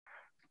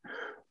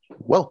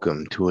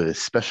Welcome to a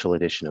special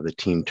edition of the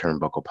Team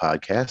Turnbuckle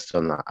podcast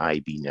on the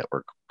IB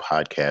Network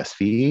podcast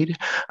feed.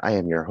 I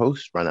am your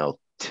host, Ronald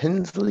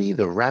Tinsley,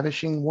 the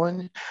Ravishing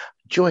One.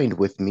 Joined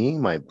with me,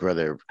 my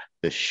brother,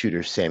 the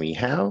shooter, Sammy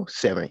Howe.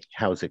 Sammy,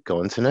 how's it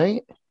going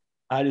tonight?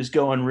 It is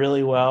going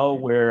really well.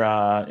 We're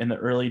in the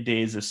early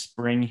days of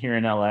spring here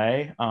in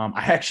LA.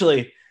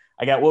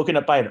 I got woken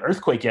up by an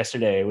earthquake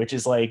yesterday, which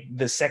is like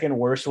the second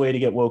worst way to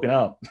get woken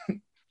up.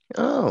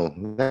 Oh,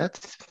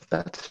 that's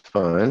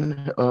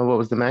fun. What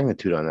was the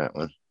magnitude on that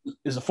one?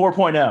 It's a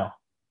 4.0,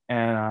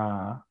 and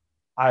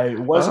I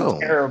wasn't Oh,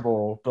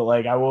 terrible, but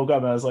like I woke up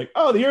and I was like,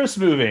 "Oh, the Earth's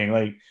moving."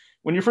 Like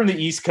when you're from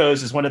the East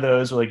Coast, it's one of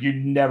those where like you're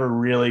never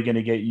really going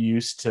to get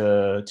used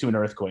to an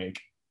earthquake.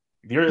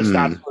 The Earth's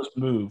not mm, supposed to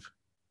move.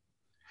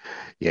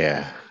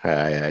 yeah,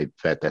 I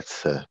bet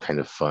that's kind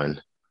of fun.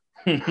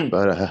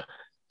 But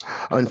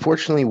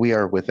unfortunately, we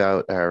are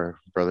without our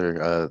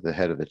brother, the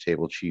head of the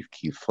table, Chief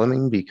Keith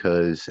Fleming,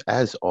 because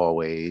as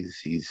always,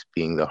 he's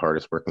being the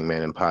hardest working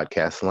man in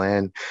podcast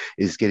land,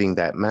 is getting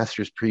that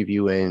Masters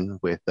preview in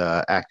with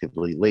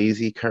Actively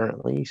Lazy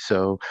currently.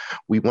 So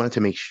we wanted to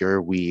make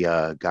sure we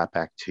got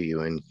back to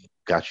you and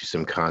got you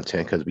some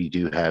content because we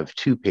do have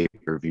two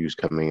pay-per-views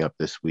coming up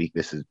this week.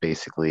 This is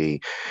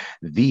basically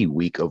the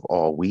week of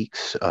all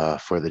weeks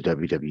for the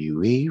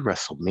WWE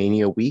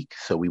WrestleMania week.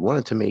 So we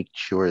wanted to make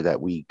sure that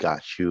we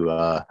got you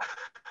a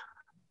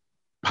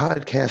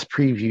podcast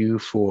preview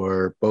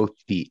for both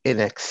the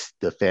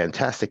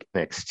fantastic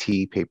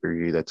NXT pay per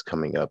view that's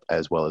coming up,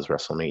 as well as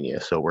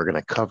WrestleMania. So we're going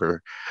to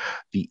cover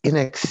the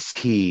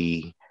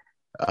NXT.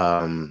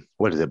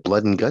 What is it?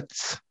 Blood and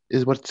Guts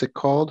is what's it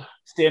called?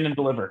 Stand and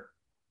deliver.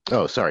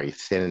 Oh, sorry,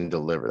 Stand and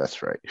Deliver.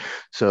 That's right.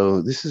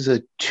 So this is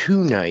a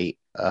two-night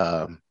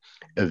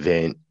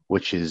event,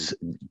 which is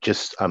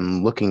just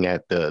I'm looking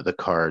at the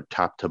card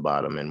top to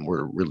bottom, and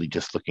we're really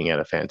just looking at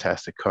a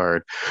fantastic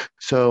card.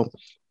 So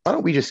why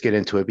don't we just get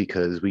into it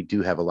because we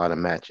do have a lot of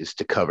matches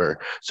to cover.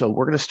 So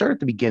we're going to start at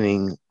the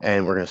beginning,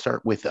 and we're going to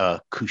start with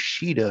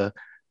Kushida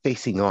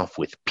facing off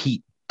with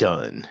Pete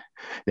Dunne.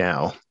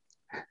 Now,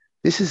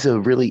 this is a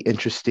really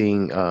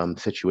interesting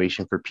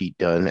situation for Pete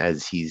Dunne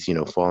as he's,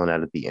 fallen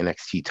out of the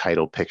NXT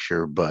title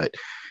picture. But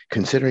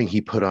considering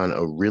he put on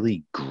a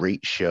really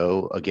great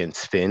show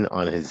against Finn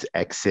on his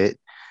exit,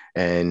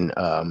 and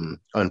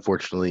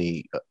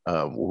unfortunately,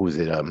 who is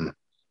it?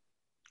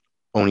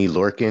 Oni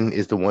Lorcan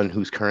is the one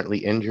who's currently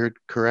injured,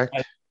 I correct?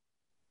 No,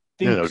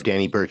 think no,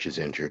 Danny Burch is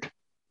injured.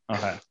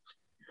 okay.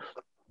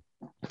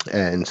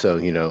 And so,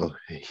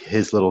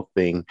 his little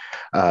thing,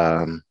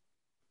 um,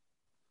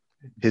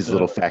 his The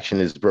little faction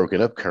is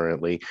broken up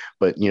currently,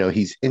 but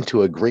he's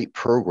into a great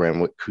program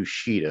with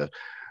Kushida.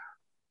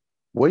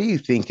 What do you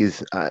think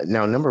is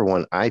now number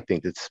one? I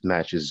think this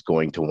match is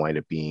going to wind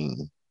up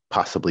being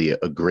possibly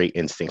a great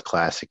instant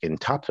classic, and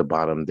top to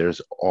bottom, there's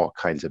all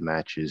kinds of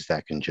matches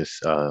that can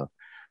just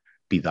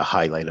be the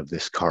highlight of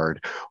this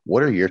card.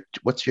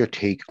 What's your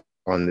take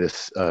on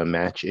this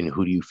match, and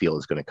who do you feel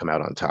is going to come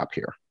out on top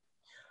here?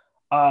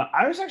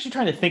 I was actually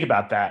trying to think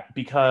about that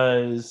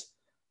because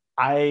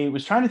I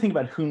was trying to think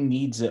about who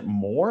needs it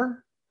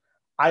more.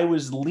 I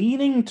was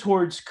leaning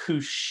towards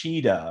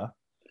Kushida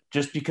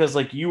just because,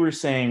 like you were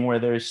saying, where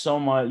there's so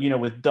much,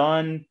 with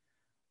Dunn,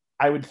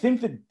 I would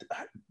think that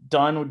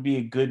Dunn would be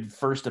a good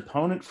first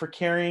opponent for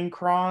carrying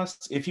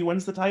Cross if he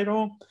wins the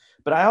title.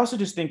 But I also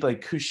just think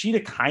like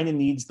Kushida kind of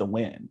needs the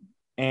win.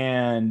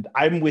 And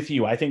I'm with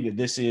you. I think that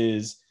this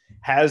is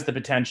has the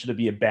potential to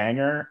be a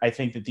banger. I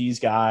think that these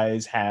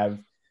guys have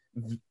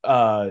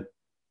uh,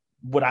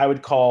 what I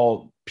would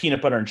call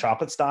peanut butter and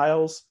chocolate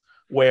styles,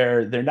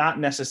 where they're not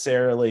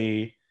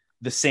necessarily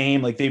the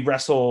same. Like they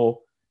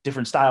wrestle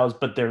different styles,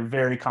 but they're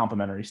very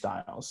complementary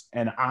styles.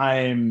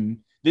 And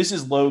this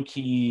is low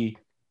key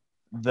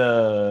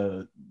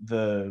the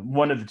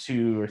one of the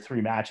two or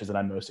three matches that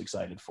I'm most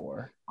excited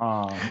for.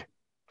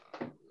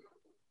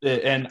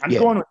 And I'm Yeah,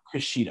 going with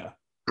Kushida.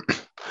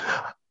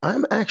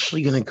 I'm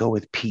actually going to go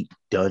with Pete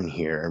Dunne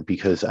here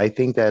because I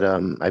think that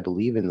I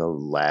believe in the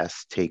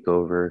last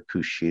takeover,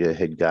 Kushida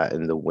had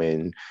gotten the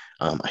win.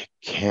 I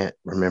can't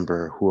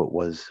remember who it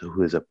was,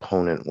 who his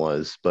opponent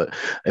was, but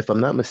if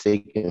I'm not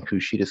mistaken,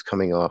 Kushida's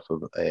coming off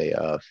of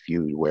a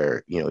feud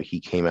where he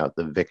came out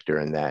the victor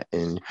in that,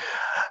 and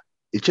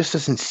it just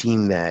doesn't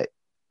seem that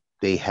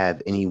they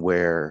have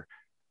anywhere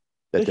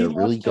that He they're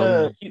really lost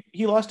going to to.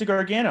 he lost to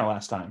Gargano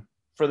last time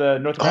for the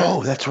North American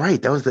Oh, that's title.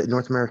 right. That was the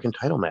North American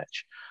title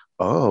match.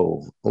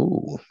 Oh,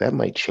 that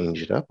might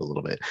change it up a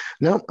little bit.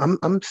 No,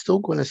 I'm still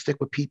going to stick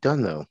with Pete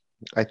Dunne though.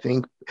 I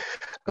think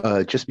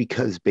just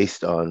because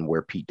based on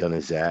where Pete Dunne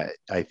is at,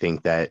 I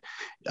think that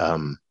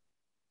um,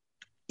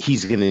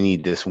 he's going to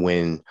need this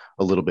win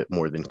a little bit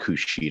more than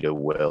Kushida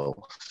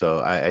will. So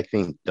I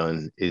think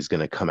Dunne is going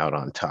to come out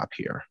on top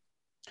here.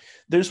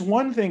 There's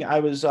one thing I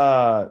was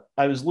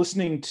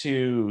listening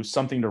to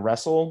Something to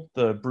Wrestle,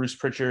 the Bruce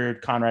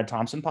Pritchard Conrad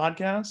Thompson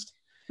podcast,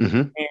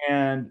 Hmm.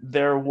 and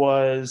there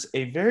was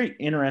a very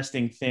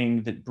interesting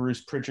thing that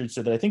Bruce Pritchard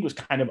said that I think was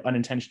kind of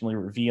unintentionally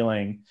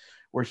revealing,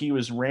 where he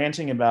was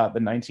ranting about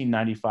the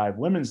 1995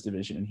 women's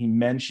division, and he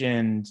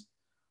mentioned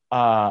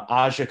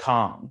Aja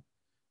Kong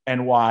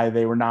and why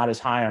they were not as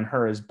high on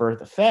her as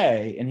Bertha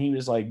Faye. And he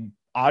was like,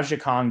 Aja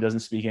Kong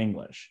doesn't speak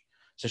English,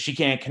 so she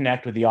can't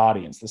connect with the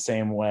audience the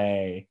same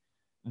way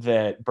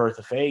that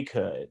Bertha Faye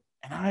could.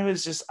 And I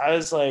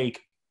was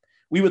like,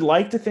 we would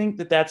like to think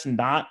that that's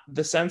not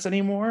the sense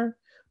anymore.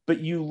 But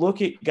you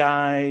look at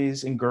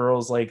guys and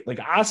girls like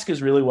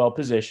Asuka's really well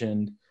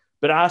positioned,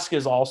 but Asuka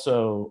is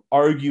also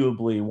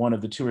arguably one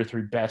of the 2 or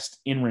 3 best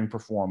in-ring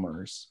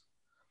performers.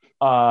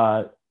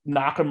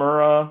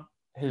 Nakamura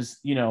has,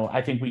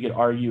 I think we could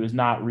argue has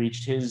not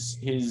reached his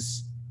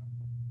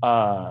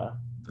the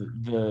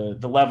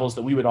levels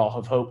that we would all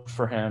have hoped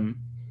for him.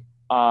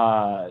 We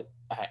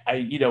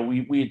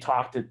had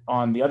talked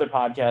on the other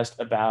podcast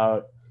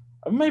about,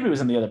 maybe it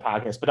was in the other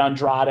podcast, but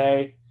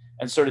Andrade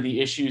and sort of the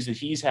issues that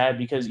he's had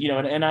because,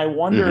 and I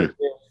wonder if,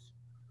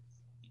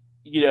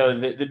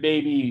 the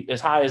maybe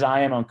as high as I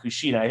am on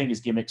Kushida, I think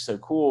his gimmick's so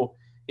cool,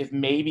 if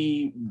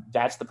maybe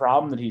that's the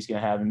problem that he's going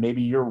to have. And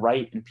maybe you're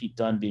right in Pete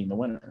Dunne being the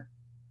winner.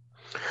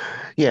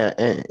 Yeah,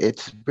 and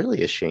it's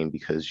really a shame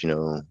because,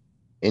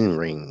 in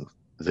ring,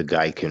 the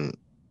guy can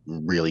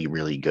really,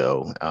 really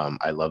go.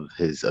 I love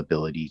his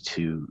ability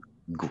to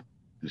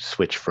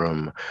switch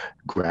from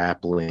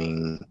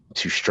grappling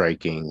to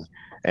striking.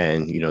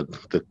 And,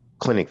 the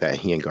clinic that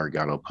he and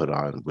Gargano put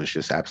on was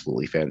just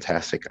absolutely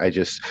fantastic.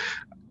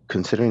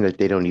 Considering that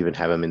they don't even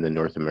have him in the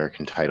North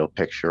American title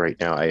picture right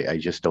now, I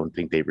just don't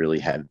think they really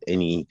have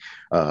any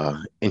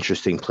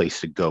interesting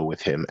place to go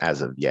with him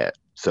as of yet.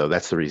 So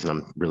that's the reason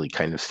I'm really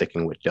kind of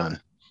sticking with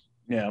Dunne.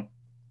 Yeah.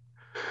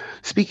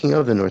 Speaking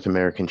of the North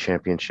American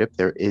Championship,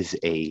 there is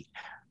a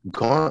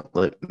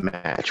gauntlet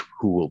match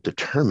who will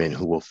determine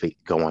who will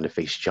go on to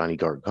face Johnny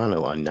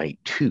Gargano on night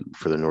 2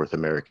 for the North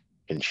American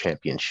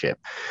Championship.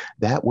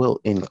 That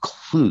will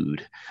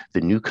include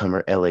the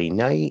newcomer LA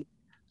Knight,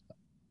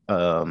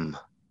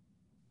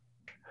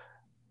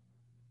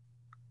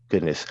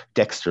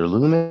 Dexter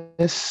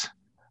Lumis,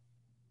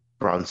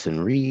 Bronson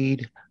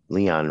Reed,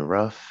 Leon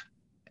Ruff,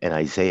 and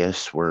Isaiah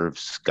Swerve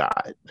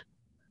Scott.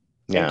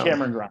 Now, and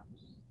Cameron Grimes.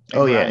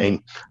 Yeah,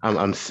 and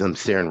I'm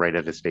staring right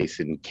at his face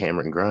in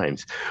Cameron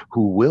Grimes,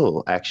 who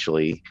will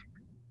actually.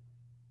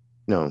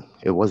 No,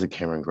 it wasn't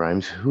Cameron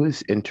Grimes. Who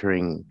is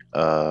entering?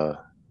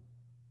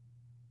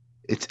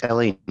 It's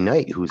LA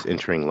Knight who's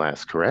entering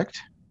last, correct?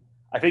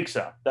 I think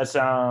so. That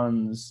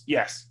sounds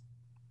yes.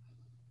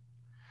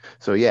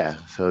 So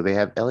they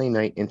have LA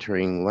Knight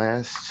entering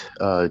last.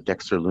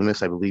 Dexter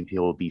Lumis, I believe he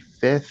will be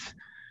 5th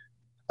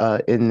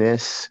in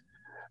this.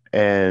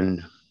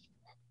 And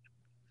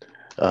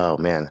oh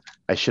man,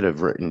 I should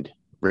have written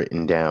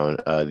down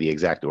the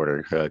exact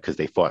order because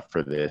they fought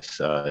for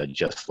this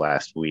just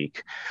last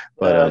week.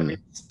 But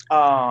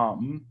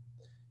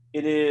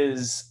it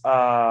is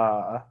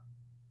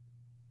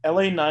LA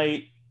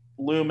Knight,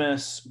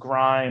 Lumis,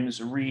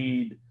 Grimes,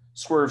 Reed,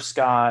 Swerve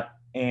Scott,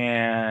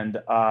 and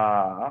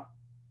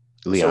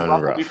Leon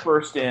Ruff will be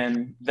first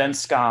in, then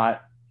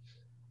Scott,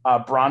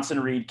 Bronson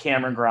Reed,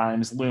 Cameron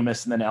Grimes,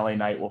 Lumis, and then LA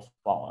Knight will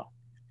follow.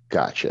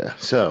 Gotcha.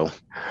 So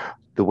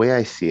the way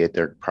I see it,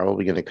 they're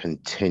probably going to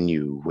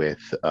continue with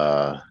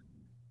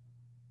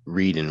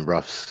Reed and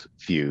Ruff's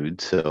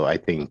feud. So I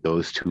think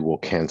those two will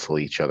cancel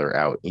each other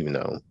out, even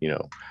though,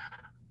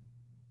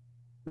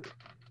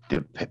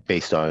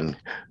 based on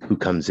who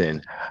comes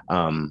in.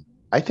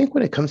 I think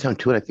when it comes down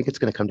to it, I think it's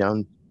going to come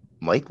down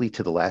likely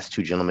to the last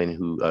 2 gentlemen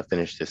who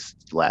finished this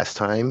last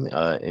time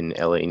in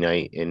LA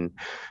Knight and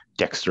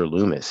Dexter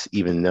Lumis,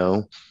 even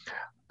though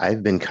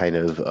I've been kind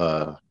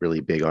of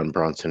really big on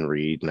Bronson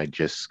Reed, and I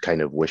just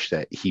kind of wish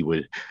that he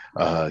would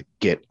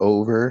get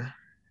over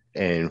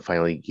and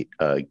finally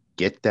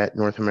get that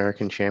North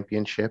American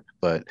Championship.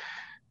 But,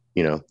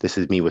 this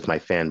is me with my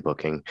fan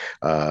booking.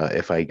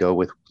 If I go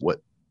with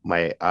what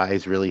my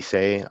eyes really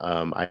say,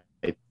 I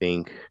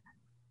think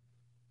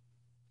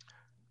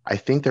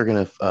they're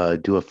going to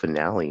do a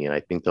finale, and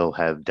I think they'll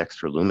have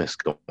Dexter Lumis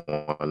go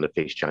on to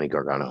face Johnny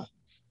Gargano.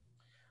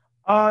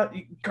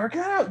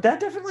 Gargano, that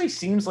definitely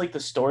seems like the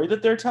story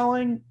that they're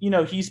telling.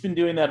 He's been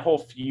doing that whole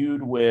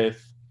feud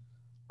with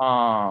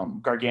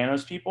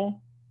Gargano's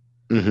people.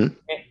 Mm-hmm.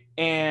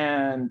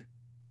 And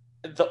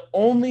the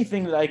only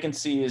thing that I can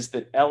see is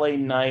that LA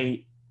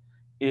Knight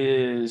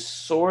is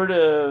sort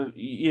of,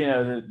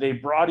 they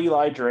brought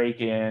Eli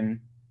Drake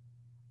in,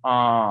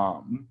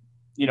 obviously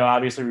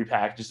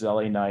repackaged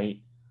LA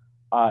Knight.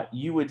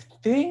 You would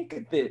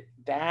think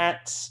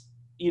that's,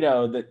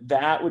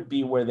 that would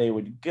be where they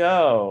would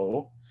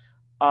go.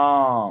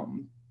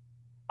 I'm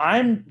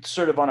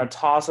sort of on a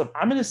toss-up.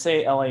 I'm going to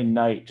say LA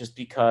Knight just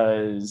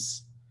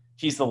because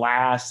he's the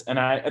last.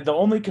 And the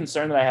only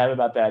concern that I have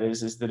about that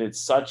is that it's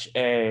such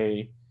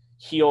a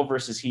heel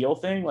versus heel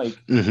thing. Like,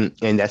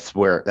 and that's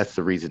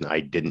the reason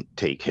I didn't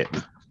take him.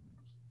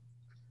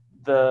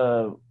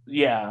 And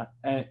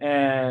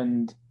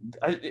I'm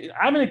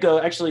going to go,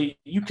 actually,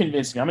 you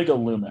convinced me. I'm going to go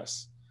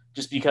Lumis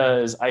just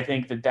because I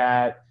think that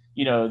that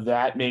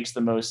makes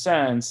the most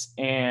sense.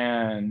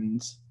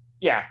 And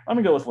yeah, I'm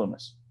going to go with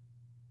Lumis.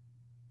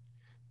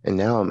 And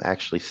now I'm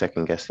actually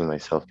second guessing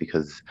myself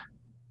because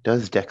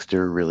does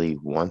Dexter really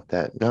want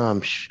that? No,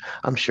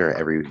 I'm sure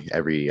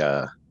every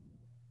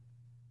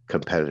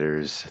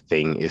competitor's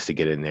thing is to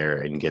get in there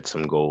and get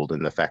some gold,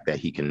 and the fact that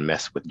he can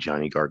mess with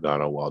Johnny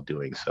Gargano while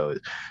doing so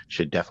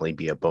should definitely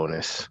be a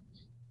bonus.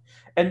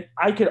 And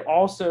I could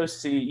also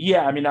see,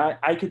 yeah, I mean,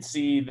 I could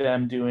see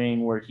them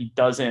doing where he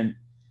doesn't,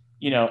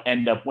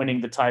 end up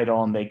winning the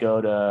title and they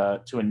go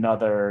to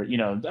another,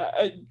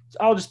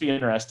 I'll just be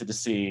interested to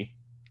see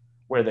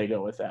where they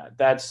go with that.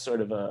 That's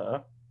sort of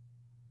a,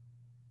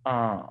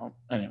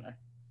 anyway.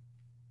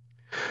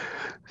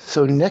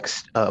 So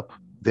next up,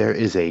 there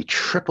is a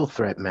triple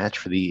threat match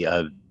for the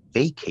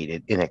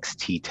vacated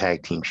NXT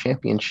Tag Team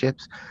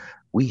Championships.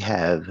 We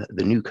have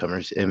the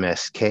newcomers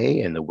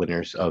MSK and the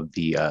winners of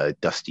the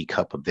Dusty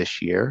Cup of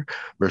this year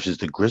versus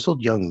the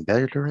Grizzled Young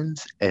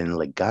Veterans and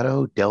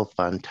Legado del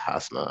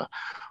Fantasma.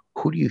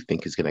 Who do you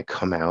think is going to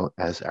come out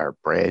as our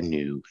brand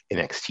new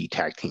NXT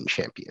Tag Team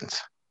Champions?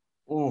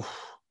 Oof.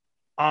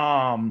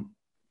 Um,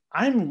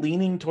 I'm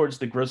leaning towards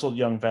the Grizzled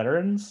Young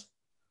Veterans.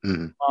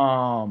 Mm,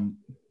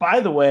 By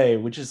the way,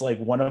 which is like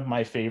one of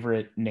my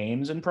favorite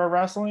names in pro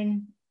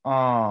wrestling.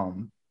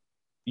 I'm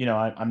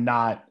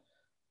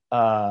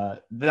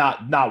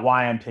not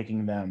why I'm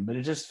picking them, but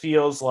it just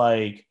feels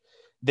like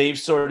they've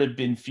sort of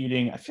been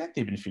feuding. I feel like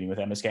they've been feuding with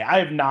MSK. I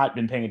have not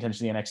been paying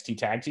attention to the NXT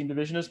tag team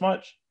division as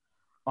much,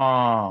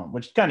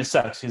 which kind of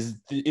sucks because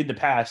in the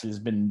past it has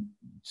been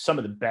some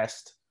of the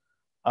best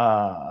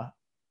uh,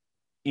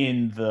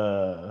 in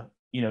the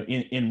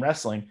in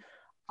wrestling.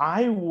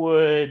 I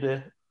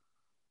would,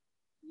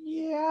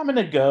 yeah, I'm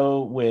gonna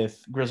go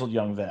with Grizzled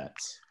Young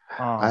Vets.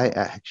 I Um,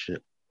 actually,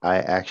 I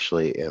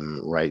actually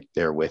am right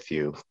there with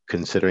you,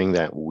 considering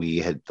that we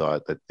had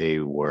thought that they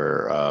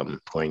were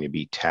going to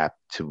be tapped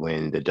to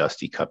win the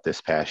Dusty Cup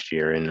this past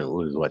year, and it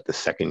was what the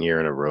second year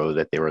in a row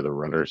that they were the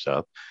runners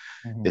up.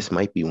 mhm. This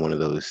might be one of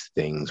those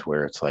things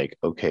where it's like,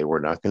 okay, we're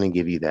not going to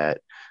give you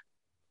that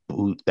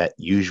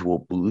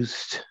usual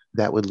boost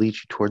that would lead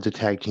you towards a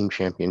tag team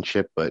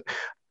championship, but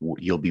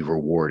you'll be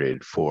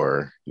rewarded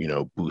for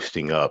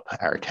boosting up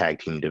our tag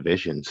team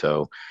division.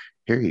 So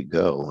here you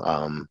go.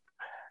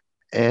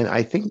 And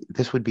I think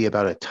this would be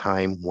about a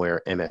time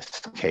where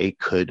MSK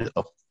could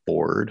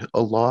afford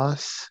a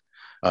loss.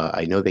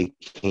 I know they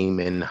came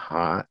in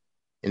hot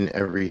and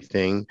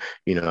everything.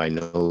 I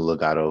know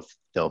Legado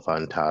del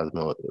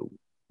Fantasma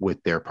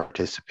with their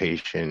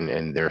participation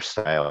and their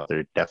style,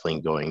 they're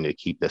definitely going to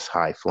keep this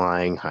high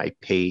flying, high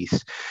pace,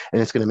 and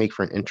it's going to make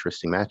for an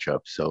interesting matchup.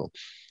 So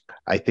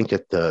I think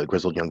that the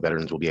Grizzled Young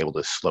Veterans will be able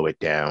to slow it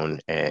down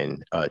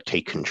and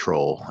take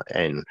control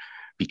and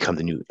become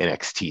the new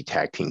NXT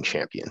Tag Team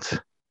Champions.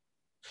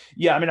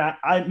 Yeah, I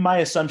mean, my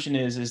assumption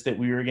is that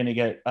we were going to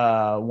get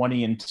one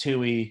E and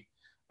two E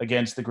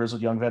against the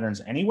Grizzled Young Veterans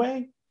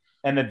anyway,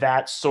 and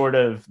that's sort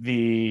of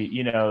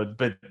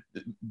but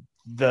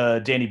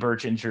the Danny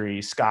Burch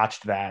injury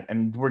scotched that,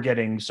 and we're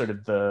getting sort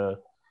of the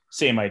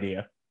same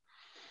idea.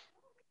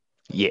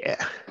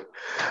 Yeah.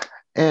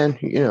 And,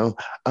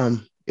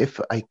 if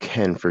I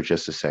can for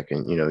just a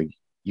second,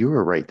 you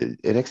were right. The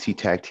NXT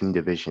tag team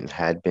division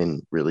had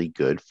been really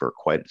good for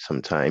quite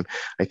some time.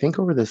 I think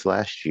over this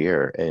last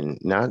year, and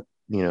not,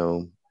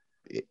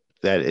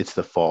 that it's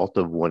the fault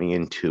of one E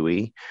and two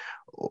E.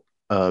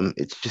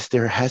 It's just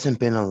there hasn't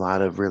been a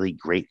lot of really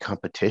great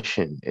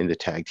competition in the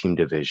tag team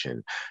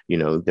division.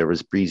 There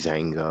was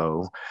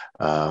Breezango.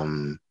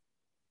 Um,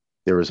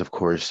 there was, of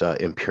course,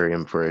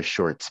 Imperium for a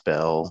short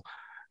spell,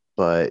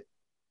 but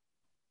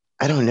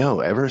I don't know.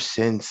 Ever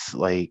since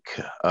they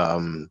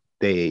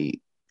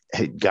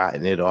had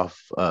gotten it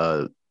off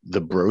the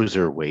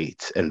Broser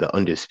weights and the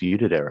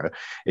Undisputed era,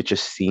 it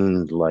just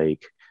seemed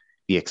like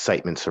the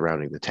excitement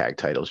surrounding the tag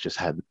titles just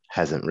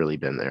hasn't really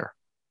been there.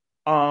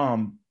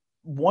 Um,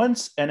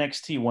 Once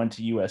NXT went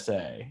to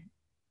USA,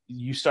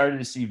 you started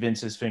to see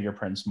Vince's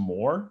fingerprints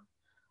more.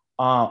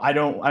 I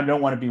don't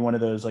want to be one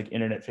of those like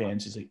internet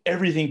fans who's like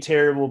everything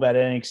terrible about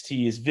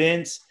NXT is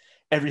Vince,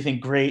 everything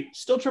great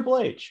still Triple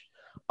H.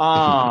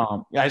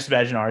 I just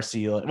imagine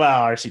RC.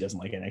 Well, RC doesn't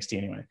like NXT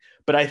anyway,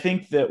 but I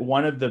think that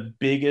one of the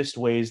biggest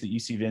ways that you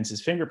see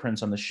Vince's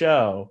fingerprints on the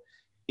show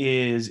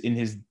is in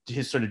his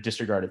sort of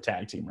disregard of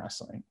tag team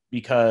wrestling,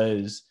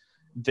 because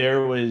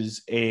there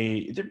was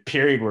a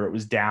period where it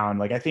was down.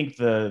 Like I think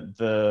who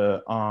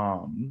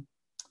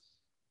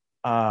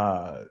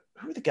are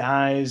the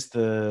guys?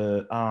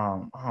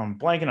 I'm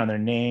blanking on their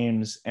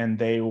names, and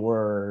they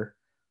were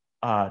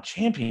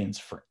champions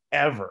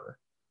forever.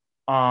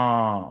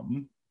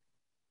 Um,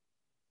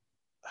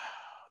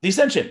 the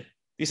Ascension,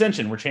 the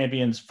Ascension were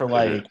champions for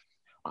like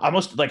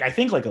almost like I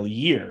think like a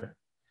year,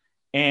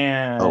 Oh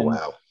and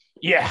wow.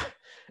 yeah.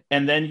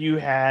 And then you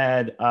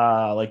had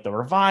like the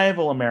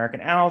Revival,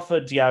 American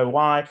Alpha,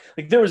 DIY.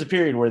 Like there was a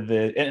period where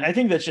and I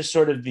think that's just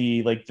sort of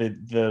the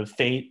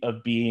fate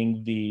of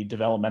being the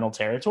developmental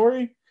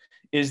territory,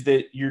 is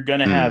that you're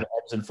gonna have Mm,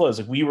 ebbs and flows.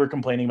 Like we were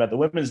complaining about the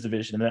women's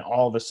division, and then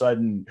all of a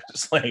sudden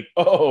it's like,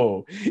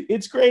 oh,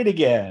 it's great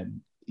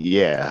again.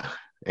 yeah.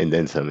 and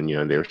then some.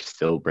 They're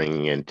still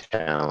bringing in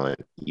talent,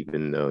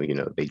 even though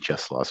they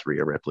just lost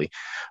Rhea Ripley.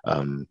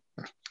 Um,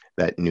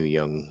 that new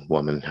young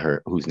woman,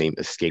 her whose name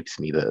escapes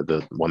me,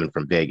 the woman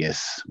from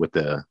Vegas with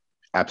the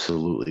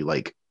absolutely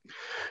like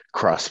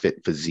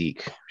CrossFit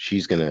physique.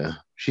 She's gonna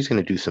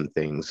do some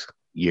things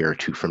year or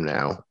two from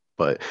now,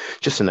 but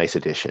just a nice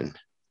addition.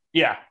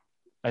 Yeah,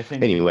 I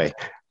think that. Anyway,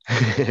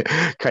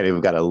 kind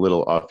of got a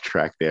little off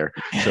track there.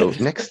 So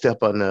next up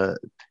the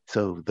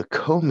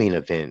co-main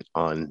event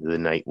on the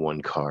night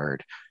one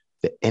card,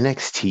 the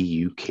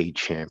NXT UK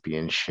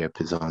Championship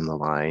is on the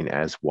line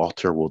as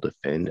Walter will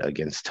defend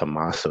against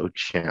Tommaso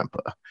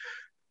Ciampa.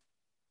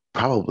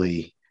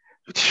 Probably,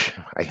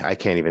 I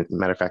can't even.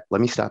 Matter of fact,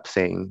 let me stop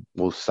saying.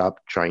 We'll stop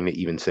trying to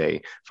even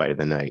say fight of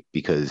the night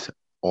because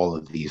all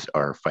of these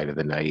are fight of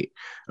the night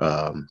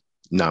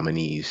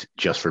nominees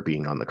just for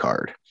being on the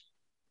card.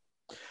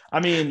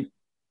 I mean,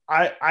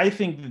 I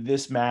think that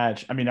this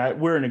match. I mean,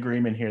 we're in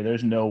agreement here.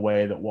 There's no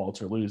way that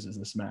Walter loses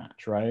this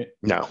match, right?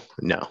 No,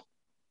 no.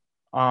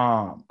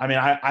 I mean,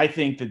 I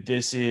think that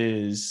this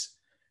is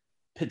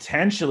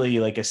potentially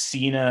like a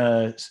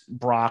Cena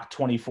Brock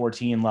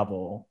 2014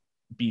 level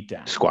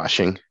beatdown.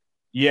 Squashing.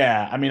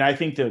 Yeah, I mean, I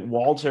think that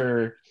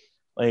Walter,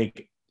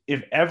 like,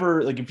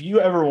 if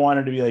you ever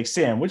wanted to be like,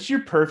 Sam, what's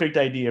your perfect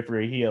idea for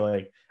a heel?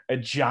 Like a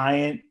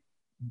giant,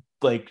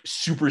 like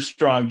super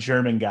strong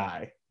German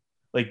guy,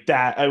 like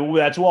that.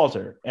 That's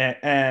Walter,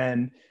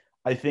 and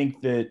I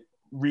think that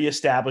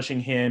reestablishing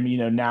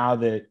him, now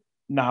that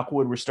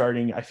knockwood, we're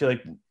starting. I feel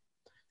like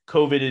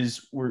COVID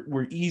is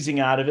we're easing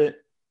out of it.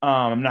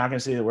 I'm not going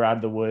to say that we're out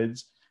of the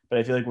woods, but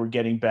I feel like we're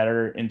getting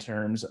better in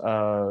terms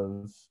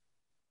of,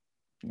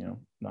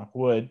 knock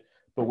wood,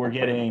 but we're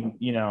getting,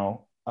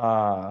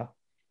 that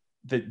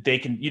they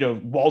can,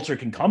 Walter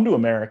can come to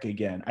America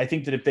again. I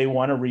think that if they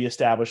want to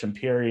reestablish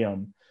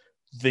Imperium,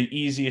 the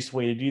easiest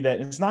way to do that,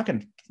 and it's not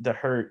going to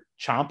hurt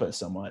Ciampa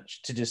so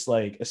much to just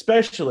like,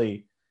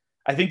 especially,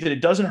 I think that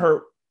it doesn't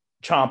hurt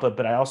Ciampa,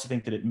 but I also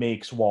think that it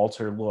makes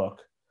Walter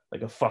look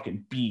like a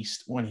fucking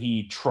beast when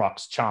he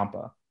trucks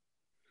Ciampa.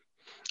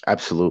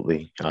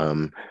 Absolutely.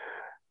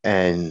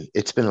 And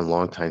it's been a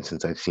long time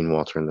since I've seen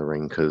Walter in the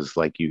ring because,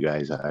 like you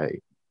guys, I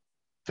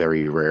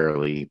very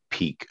rarely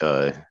peak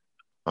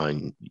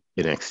on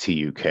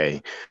NXT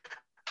UK.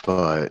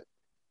 But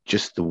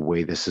just the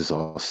way this is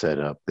all set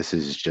up, this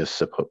is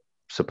just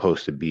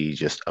supposed to be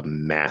just a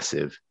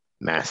massive,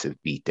 massive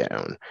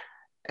beatdown.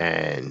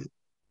 And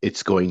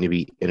it's going to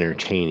be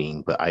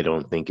entertaining, but I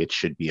don't think it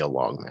should be a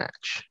long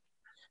match.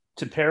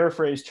 To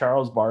paraphrase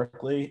Charles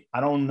Barkley, I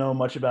don't know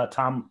much about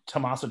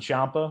Tommaso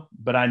Ciampa,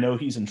 but I know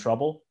he's in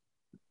trouble.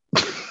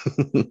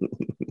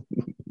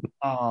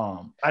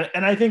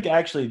 And I think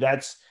actually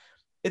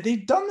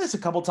they've done this a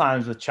couple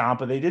times with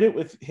Ciampa. They did it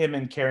with him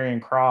and Karrion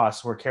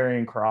Kross, where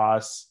Karrion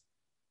Kross,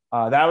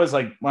 that was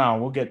like, well,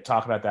 we'll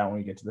talk about that when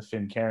we get to the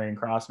Finn Karrion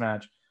Kross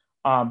match.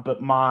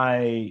 But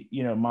my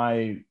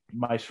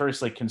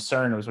first like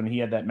concern was when he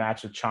had that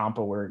match with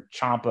Ciampa, where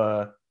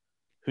Ciampa,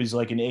 who's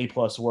like an A+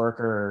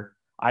 worker,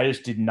 I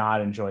just did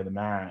not enjoy the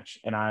match,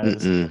 and I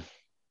was, no,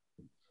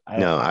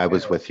 I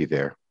was with you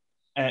there,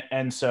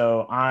 and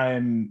so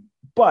I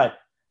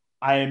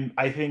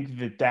think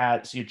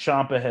that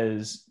Ciampa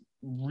has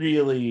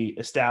really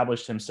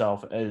established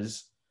himself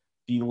as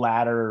the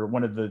latter,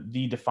 one of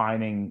the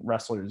defining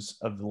wrestlers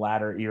of the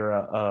latter era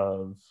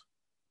of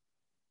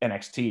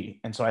NXT,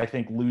 and so I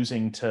think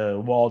losing to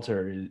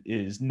Walter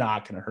is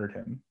not going to hurt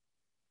him.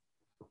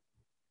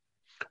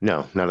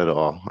 No, not at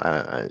all.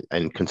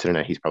 And considering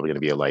that he's probably going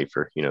to be a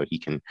lifer, he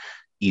can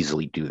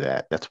easily do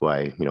that. That's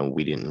why,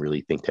 we didn't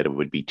really think that it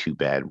would be too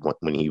bad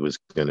when he was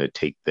going to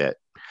take that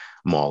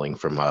mauling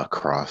from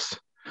Kross.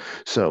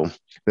 So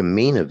the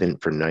main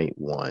event for night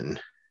one.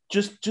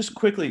 Just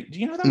quickly, do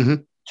you know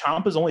that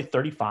Ciampa is only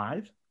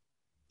 35?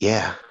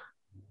 Yeah.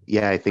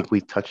 Yeah, I think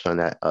we touched on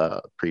that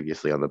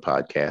previously on the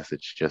podcast.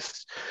 It's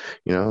just,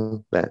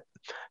 that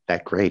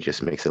gray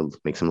just makes him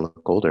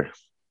look older.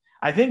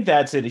 I think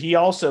that's it. He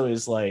also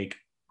is like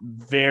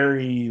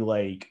very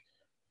like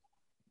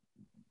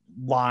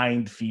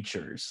lined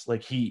features.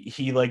 Like he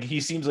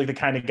seems like the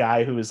kind of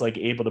guy who is like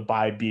able to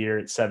buy beer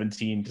at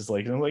 17 because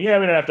like, I'm like, yeah,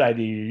 we don't have to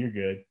ID you. You're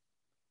good.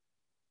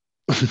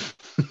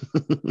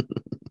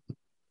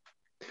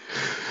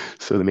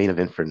 So the main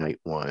event for night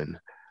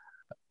one,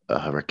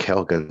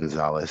 Raquel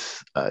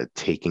Gonzalez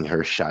taking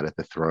her shot at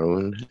the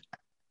throne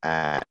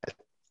at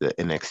the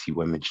NXT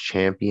Women's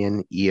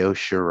Champion, Io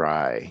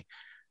Shirai.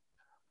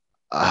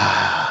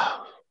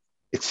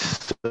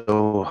 It's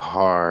so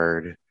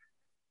hard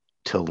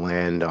to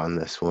land on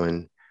this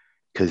one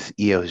because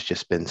Io has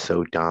just been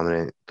so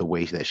dominant the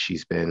way that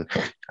she's been.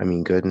 I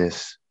mean,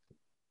 goodness,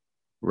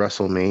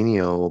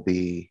 WrestleMania will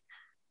be,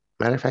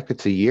 matter of fact,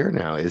 it's a year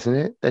now, isn't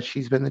it, that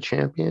she's been the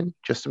champion?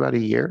 Just about a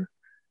year.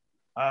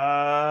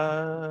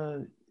 Yeah.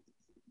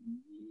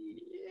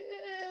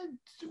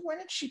 When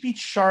did she beat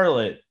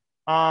Charlotte?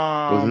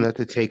 Wasn't that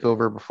the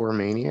takeover before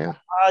Mania?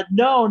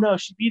 No,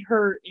 she beat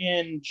her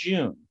in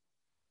June.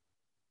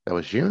 That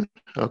was June.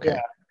 Okay.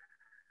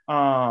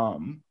 Yeah.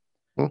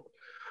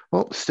 Well,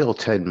 Well, still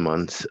 10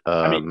 months.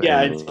 I mean,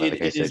 yeah, And like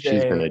I it said, is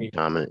she's been a a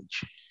dominant.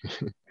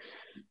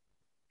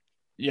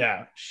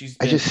 yeah. She's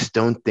I been just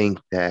don't think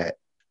that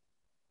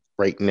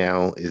right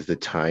now is the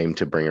time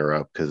to bring her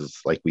up because,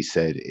 like we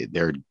said,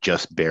 they're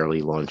just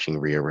barely launching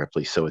Rhea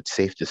Ripley. So it's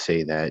safe to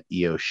say that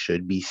Io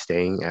should be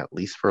staying at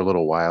least for a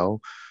little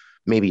while,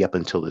 maybe up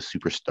until the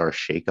superstar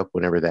shakeup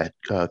whenever that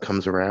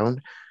comes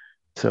around.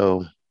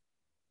 So,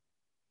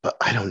 but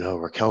I don't know.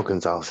 Raquel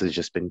Gonzalez has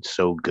just been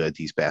so good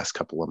these past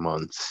couple of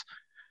months.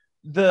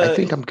 I the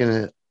think I'm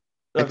gonna.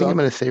 I think I'm okay.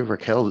 gonna say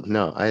Raquel.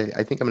 No, I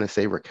think I'm gonna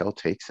say Raquel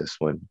takes this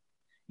one.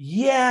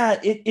 Yeah.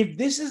 If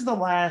this is the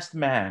last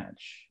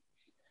match,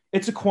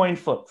 it's a coin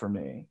flip for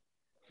me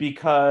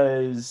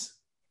because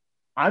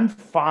I'm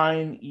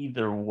fine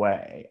either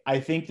way.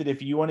 I think that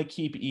if you want to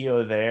keep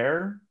Io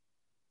there,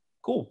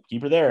 cool,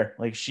 keep her there.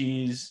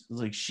 She's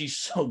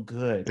so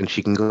good. And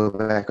she can go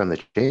back on the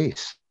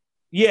chase.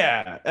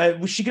 Yeah,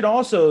 she could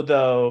also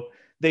though.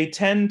 They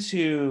tend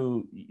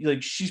to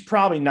like she's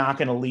probably not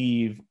going to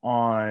leave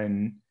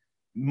on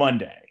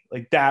Monday.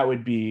 Like that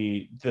would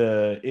be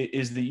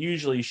is the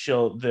usually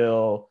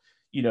they'll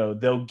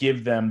they'll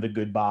give them the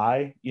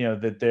goodbye. You know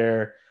that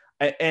they're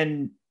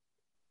and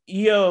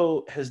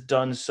Io has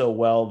done so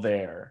well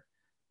there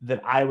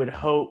that I would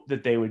hope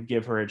that they would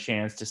give her a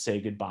chance to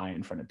say goodbye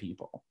in front of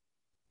people.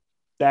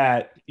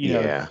 That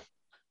Yeah.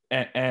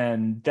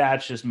 and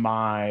that's just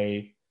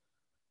my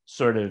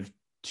sort of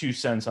 2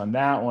 cents on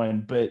that one.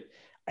 But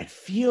it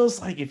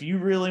feels like if you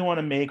really want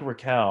to make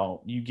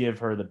Raquel, you give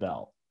her the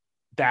belt.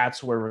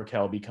 That's where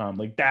Raquel become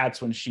like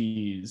that's when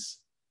she's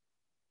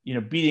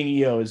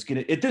beating Io is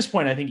gonna at this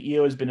point. I think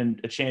Io has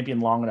been a champion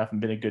long enough and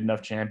been a good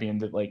enough champion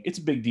that like it's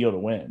a big deal to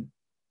win.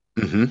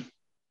 Hmm.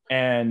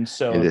 And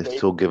so And if this they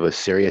will give a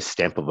serious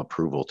stamp of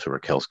approval to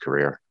Raquel's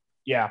career.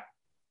 yeah,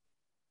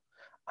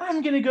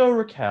 I'm gonna go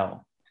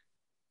Raquel.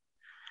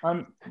 You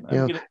I'm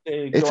know, gonna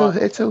say go out.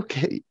 it's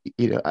okay.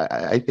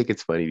 I think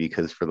it's funny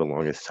because for the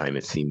longest time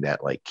it seemed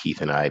that like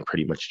Keith and I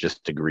pretty much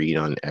just agreed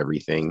on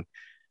everything.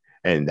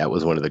 And that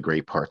was one of the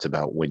great parts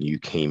about when you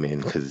came in,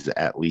 because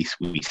at least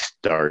we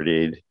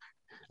started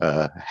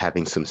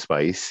having some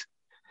spice.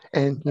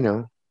 And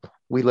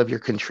we love your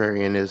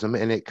contrarianism,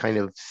 and it kind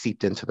of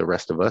seeped into the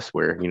rest of us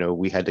where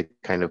we had to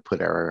kind of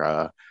put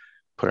our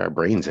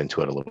brains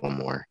into it a little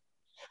more.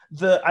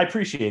 I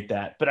appreciate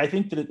that, but I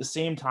think that at the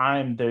same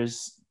time,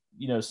 there's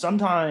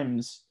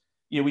sometimes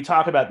we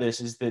talk about this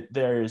is that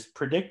there's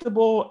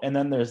predictable and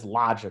then there's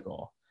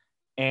logical,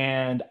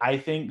 and I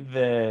think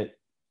that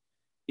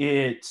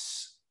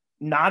it's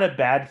not a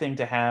bad thing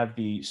to have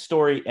the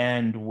story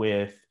end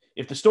with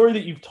if the story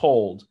that you've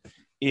told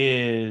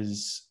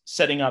is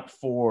setting up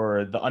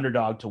for the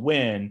underdog to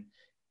win.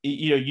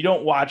 You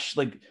don't watch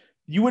like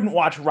you wouldn't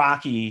watch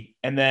Rocky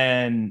and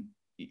then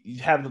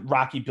have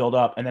Rocky build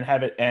up and then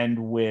have it end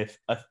with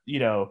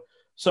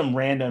some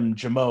random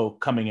Jamoke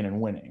coming in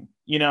and winning.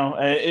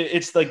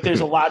 It's like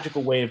there's a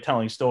logical way of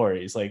telling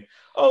stories. Like,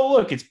 oh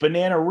look, it's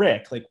Banana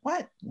Rick. Like,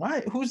 what?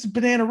 Why? Who's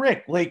Banana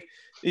Rick? Like,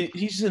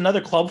 he's just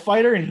another club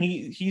fighter, and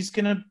he's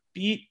gonna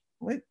beat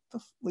like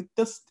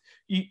this.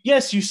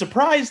 Yes, you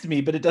surprised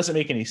me, but it doesn't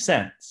make any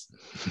sense.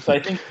 So I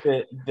think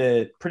that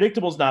the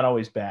predictable is not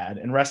always bad,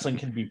 and wrestling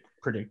can be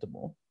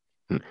predictable.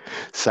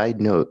 Side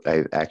note,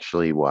 I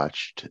actually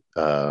watched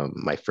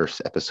my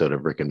first episode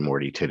of Rick and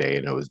Morty today,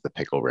 and it was the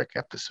Pickle Rick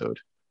episode.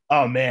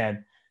 Oh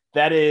man,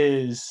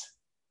 that's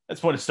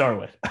what to start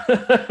with.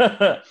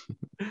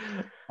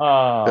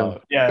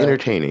 So Yeah,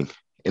 entertaining,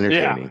 yeah,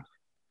 entertaining.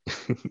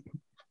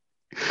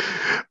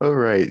 All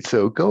right,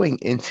 so going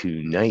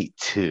into night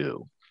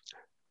two,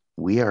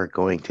 we are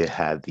going to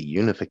have the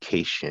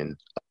unification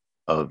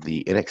of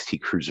the NXT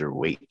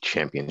Cruiserweight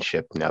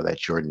Championship. Now that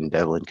Jordan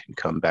Devlin can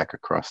come back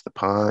across the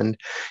pond,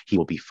 he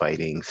will be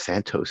fighting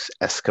Santos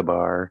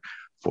Escobar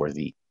for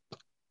the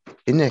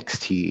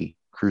NXT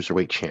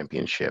Cruiserweight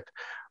Championship.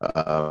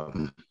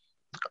 Um,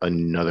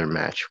 Another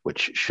match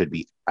which should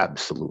be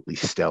absolutely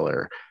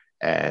stellar.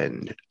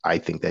 And I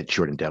think that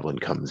Jordan Devlin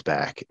comes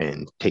back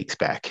and takes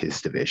back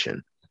his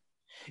division.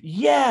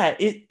 yeah.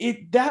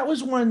 It that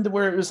was one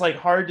where it was like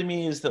hard to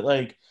me is that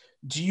like,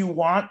 do you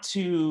want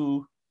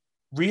to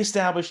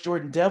reestablish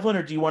Jordan Devlin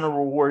or do you want to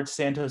reward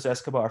Santos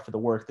Escobar for the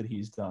work that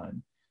he's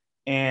done?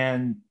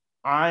 And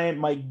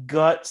my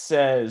gut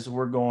says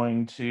we're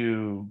going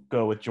to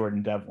go with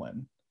Jordan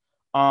Devlin.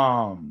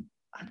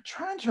 I'm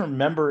trying to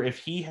remember if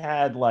he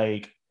had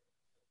like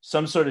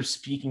some sort of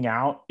speaking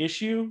out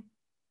issue.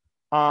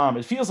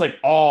 It feels like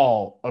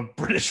all of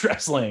British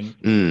wrestling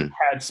Mm.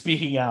 had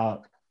speaking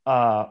out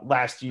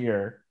last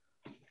year.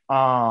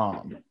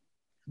 But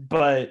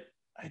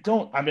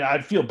I mean,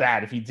 I'd feel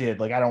bad if he did.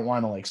 Like, I don't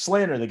want to like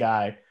slander the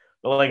guy,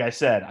 but like I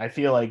said, I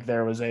feel like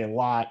there was a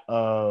lot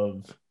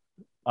of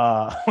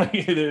like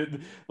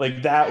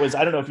that was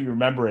I don't know if you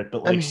remember it, but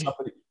I like mean,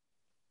 somebody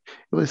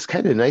it was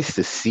kind of nice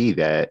to see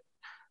that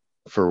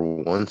for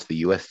once the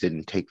US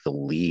didn't take the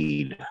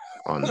lead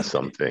on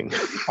something.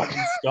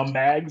 fucking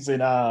scumbags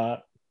and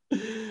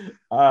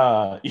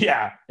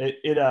yeah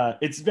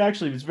it's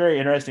actually it's very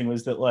interesting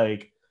was that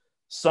like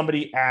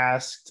somebody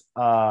asked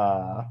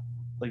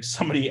like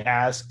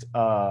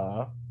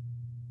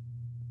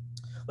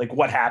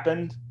what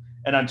happened,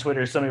 and on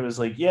Twitter somebody was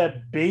like, yeah,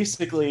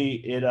 basically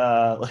it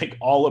like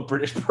all of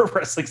British pro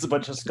wrestling's a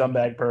bunch of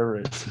scumbag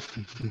perverts.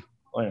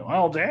 Like,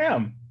 well,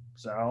 damn.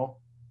 So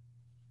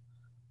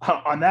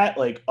on that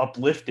like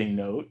uplifting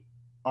note,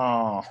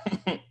 uh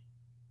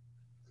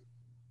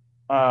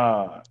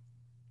uh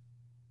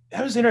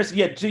that was interesting.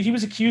 Yeah, he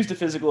was accused of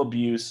physical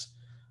abuse,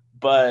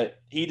 but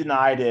he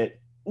denied it.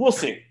 We'll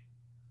see.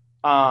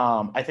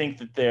 I think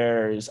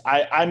that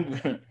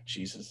I'm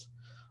Jesus.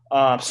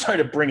 Sorry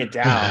to bring it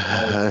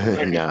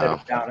down. No.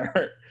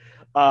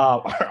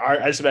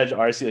 I just imagine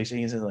RC like shaking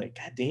his head like,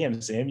 God damn,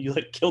 Sam, you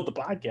like killed the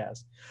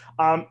podcast.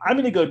 I'm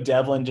gonna go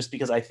Devlin just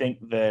because I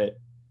think that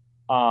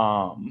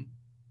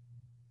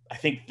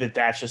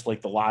that's just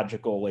like the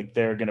logical, like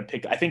they're gonna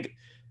pick. I think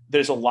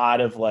there's a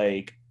lot of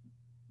like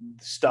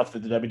stuff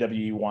that the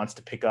WWE wants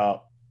to pick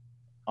up.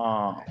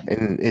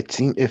 And it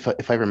seemed,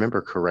 if I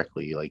remember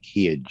correctly, like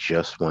he had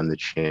just won the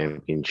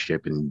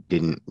championship and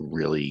didn't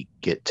really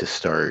get to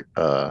start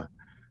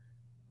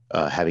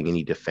having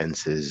any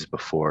defenses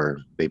before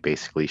they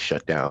basically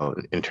shut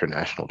down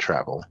international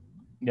travel.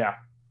 Yeah.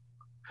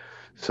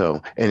 So,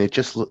 and it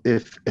just,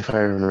 if I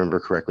remember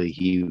correctly,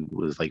 he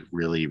was like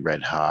really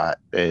red hot,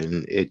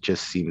 and it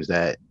just seems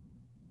that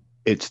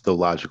it's the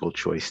logical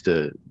choice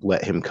to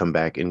let him come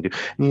back and do,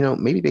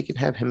 maybe they can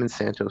have him and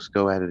Santos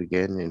go at it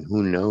again, and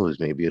who knows,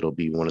 maybe it'll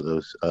be one of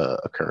those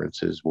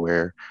occurrences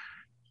where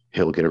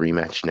he'll get a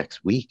rematch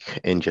next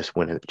week and just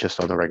win it just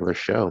on the regular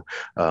show.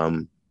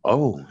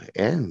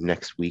 And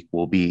next week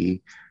will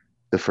be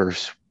the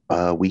first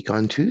week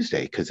on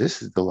Tuesday, because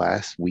this is the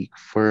last week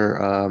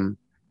for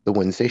the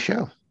Wednesday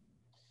show.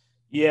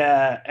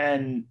 Yeah,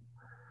 and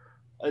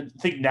I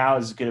think now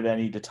is as good of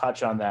any to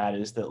touch on that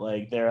is that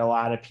like there are a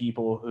lot of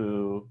people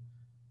who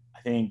I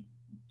think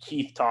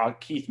Keith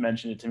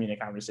mentioned it to me in a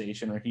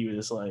conversation where he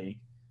was like,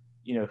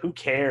 who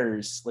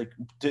cares? Like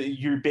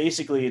you're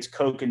basically it's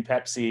Coke and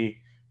Pepsi.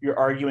 You're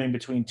arguing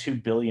between two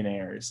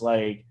billionaires.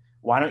 Like,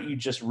 why don't you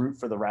just root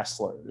for the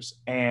wrestlers?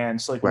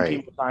 And so like when Right.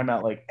 people talk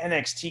about like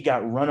NXT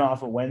got run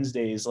off of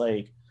Wednesdays,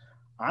 like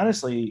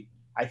honestly,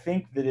 I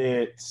think that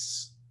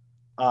it's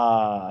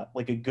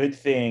like a good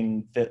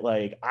thing that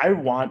like I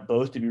want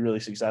both to be really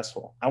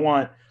successful. I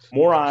want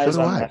more So eyes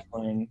do on I.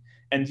 wrestling.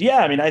 And yeah,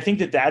 I mean, I think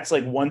that that's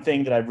like one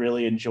thing that I've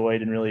really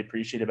enjoyed and really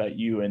appreciate about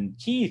you and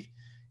Keith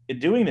in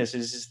doing this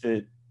is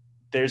that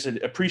there's an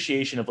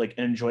appreciation of like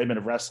an enjoyment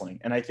of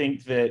wrestling. And I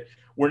think that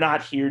we're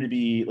not here to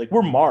be like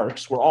we're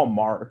marks, we're all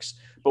marks,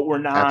 but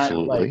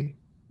Absolutely.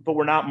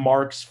 we're not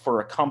marks for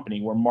a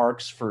company. We're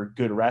marks for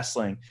good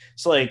wrestling.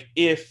 So like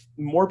if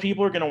more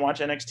people are going to watch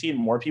NXT and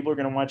more people are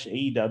going to watch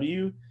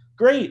AEW,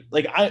 great.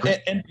 Like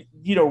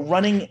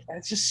running,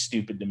 it's just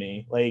stupid to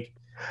me. Like,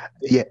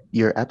 Yeah,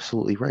 you're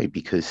absolutely right.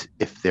 Because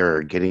if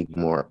they're getting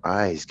more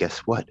eyes, guess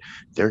what?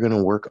 They're going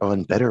to work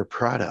on better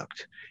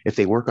product. If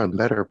they work on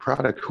better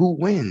product, who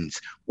wins?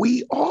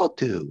 We all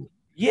do.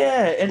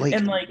 yeah. Like,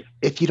 And like,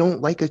 if you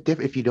don't like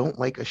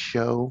a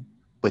show,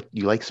 but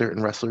you like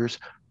certain wrestlers,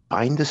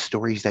 find the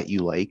stories that you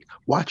like,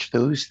 watch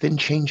those, then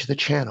change the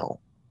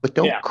channel. But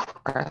don't yeah.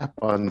 crap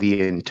on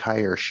the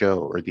entire show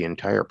or the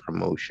entire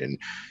promotion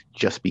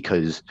just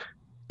because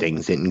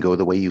things didn't go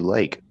the way you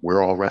like.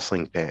 We're all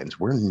wrestling fans.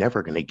 We're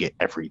never going to get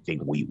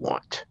everything we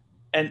want.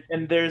 And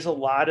there's a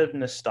lot of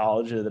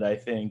nostalgia that I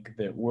think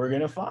that we're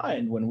going to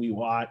find when we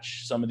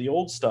watch some of the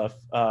old stuff,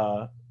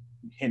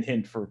 hint,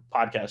 hint for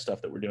podcast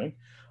stuff that we're doing.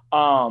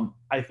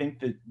 I think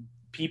that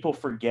people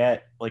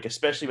forget, like,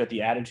 especially about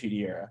the Attitude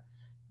Era,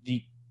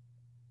 the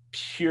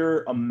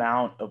pure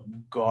amount of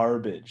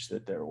garbage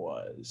that there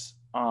was.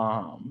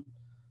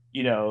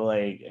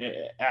 Like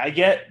I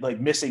get like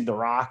missing The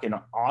Rock and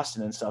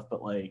Austin and stuff,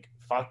 but like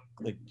fuck,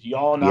 like do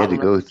y'all You had not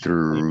to remember go like,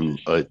 through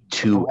a the brawl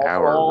 2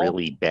 hour brawl?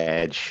 really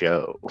bad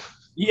show.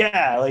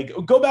 Yeah, like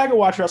go back and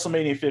watch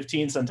WrestleMania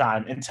 15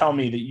 sometime and tell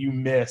me that you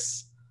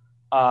miss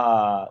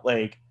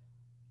like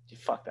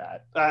fuck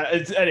that.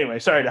 Anyway,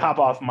 sorry to hop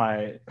off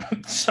my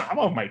I'm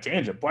off my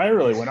tangent, but I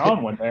really went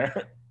on one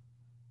there.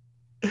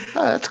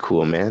 Oh, that's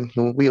cool, man.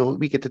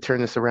 We get to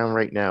turn this around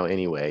right now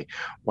anyway.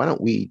 Why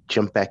don't we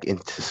jump back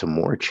into some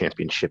more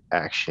championship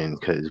action?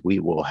 Because we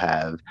will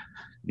have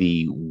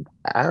the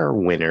our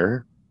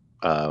winner.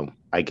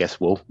 I guess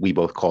we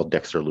both called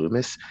Dexter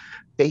Loomis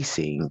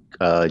facing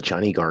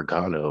Johnny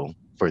Gargano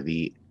for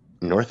the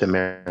North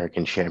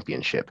American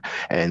Championship.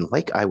 And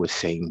like I was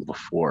saying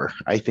before,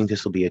 I think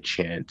this will be a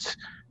chance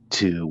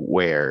to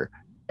where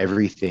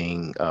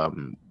everything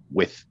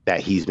with that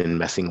he's been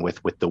messing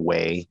with the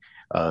way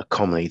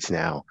culminates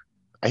now.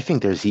 I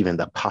think there's even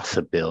the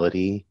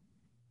possibility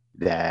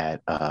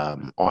that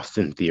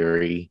Austin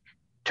Theory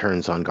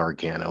turns on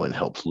Gargano and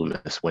helps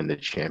Loomis win the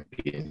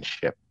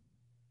championship.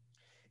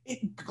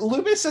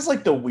 Loomis is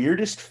like the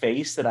weirdest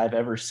face that I've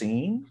ever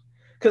seen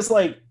because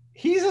like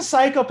he's a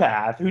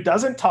psychopath who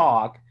doesn't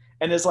talk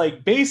and is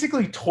like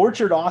basically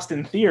tortured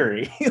Austin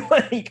Theory.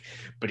 Like,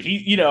 but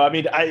he, I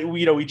mean,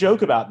 we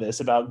joke about this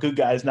about good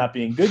guys not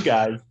being good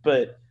guys,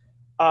 but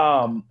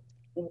Um,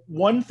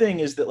 One thing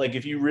is that like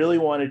if you really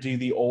want to do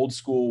the old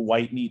school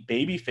white meat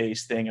baby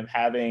face thing of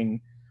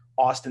having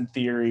Austin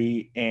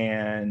Theory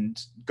and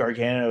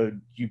Gargano,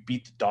 you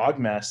beat the dog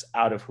mess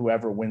out of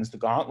whoever wins the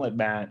gauntlet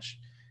match,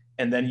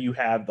 and then you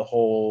have the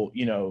whole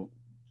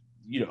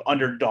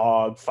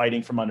underdog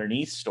fighting from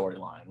underneath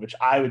storyline, which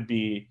I would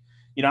be.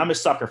 I'm a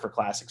sucker for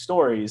classic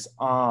stories.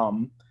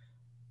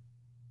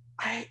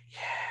 I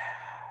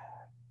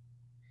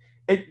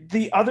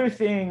the other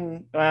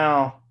thing,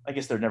 well, I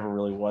guess there never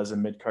really was a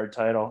mid card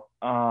title.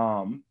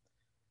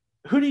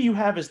 Who do you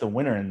have as the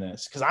winner in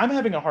this? Because I'm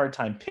having a hard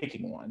time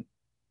picking one.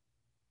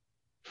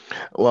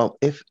 Well,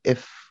 if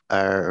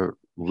our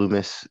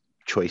Loomis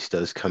choice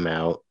does come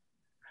out,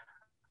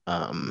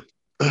 um,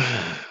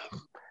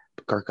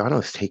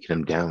 Gargano's taken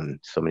him down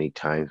so many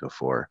times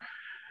before.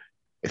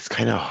 It's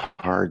kind of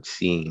hard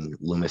seeing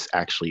Loomis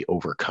actually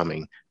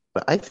overcoming.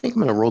 But I think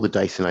I'm going to roll the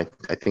dice, and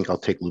I think I'll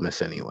take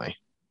Loomis anyway.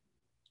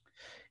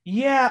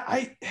 Yeah,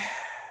 I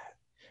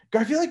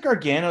feel like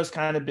Gargano's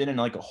kind of been in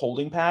like a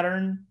holding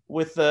pattern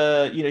with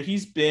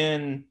he's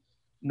been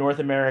North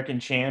American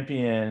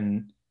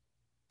champion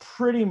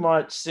pretty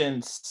much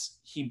since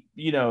he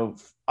beat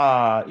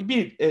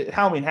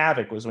Halloween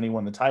Havoc was when he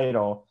won the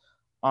title.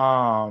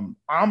 I'm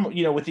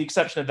with the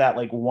exception of that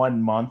like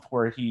 1 month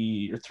where or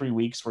 3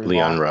 weeks where he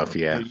Leon lost. Ruff,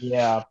 yeah.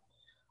 Yeah.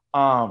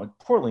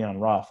 Poor Leon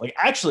Ruff. Like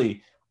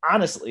actually,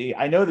 honestly,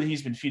 I know that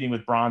he's been feuding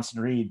with Bronson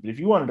Reed, but if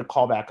you wanted to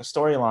call back a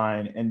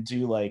storyline and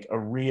do like a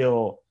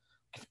real,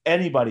 if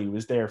anybody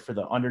was there for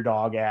the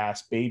underdog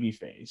ass baby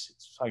face,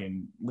 it's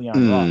fucking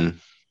Leon Ruff. Mm,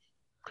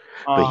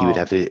 but Um, he would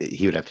have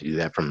to do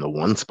that from the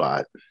one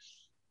spot.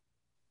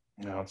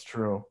 no, it's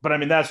true. But I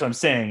mean, that's what I'm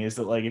saying is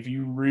that like if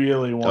you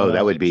really want Oh, that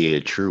to, would be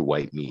a true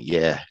white meat.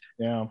 Yeah.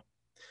 yeah,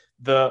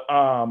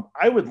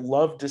 I would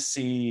love to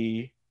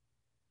see.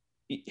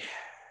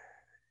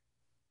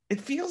 It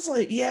feels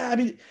like, yeah, I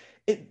mean,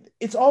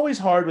 it's always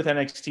hard with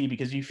NXT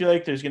because you feel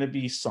like there's going to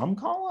be some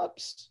call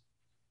ups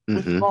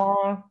with Mm-hmm.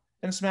 Raw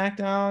and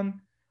SmackDown.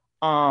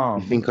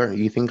 Um,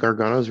 You think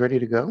Gargano's ready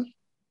to go?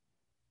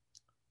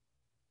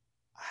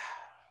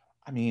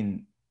 I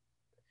mean,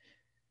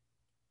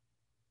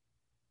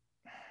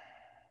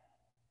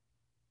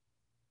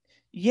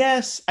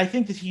 yes, I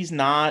think that he's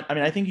not. I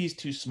mean, I think he's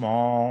too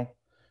small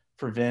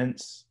for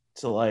Vince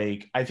to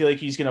like. I feel like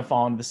he's gonna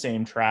fall into the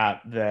same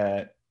trap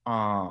that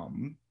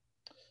Owens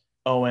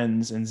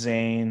and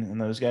Zayn and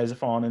those guys have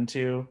fallen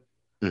into.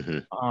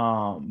 Mm-hmm.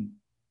 Um,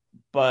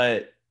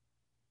 but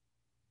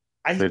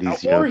But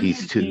he's, or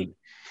he's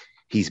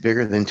he's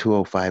bigger than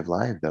 205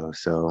 Live though.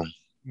 So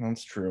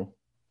that's true.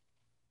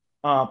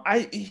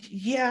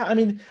 Yeah, I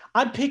mean,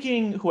 I'm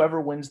picking whoever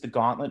wins the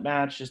gauntlet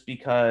match just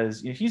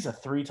because he's a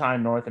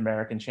three-time North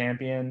American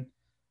champion.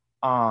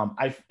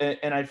 I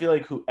feel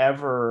like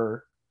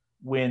whoever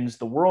wins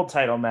the world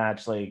title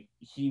match, like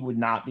he would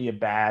not be a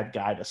bad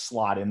guy to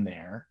slot in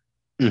there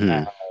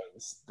mhm.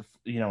 as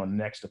a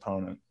next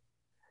opponent.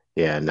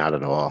 Yeah, not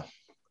at all.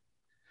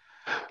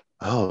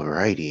 All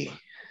righty.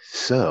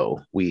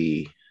 So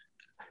we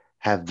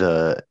have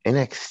the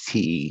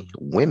NXT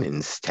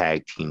Women's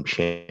Tag Team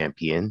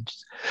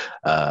Champions,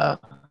 uh,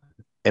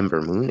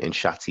 Ember Moon and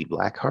Shotzi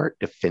Blackheart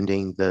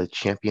defending the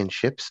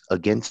championships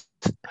against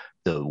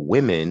the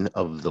Women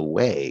of the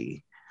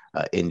Way,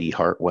 Indy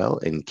Hartwell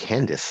and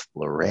Candice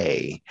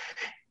LeRae.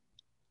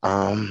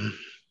 Um,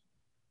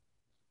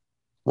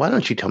 why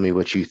don't you tell me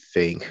what you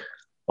think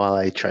while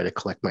I try to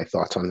collect my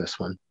thoughts on this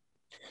one?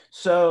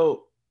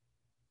 So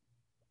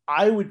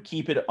I would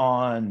keep it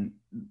on.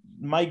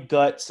 My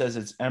gut says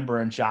it's Ember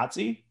and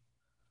Shotzi,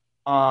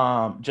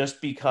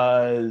 just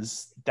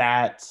because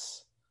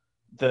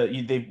they've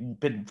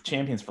been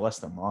champions for less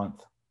than a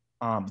month.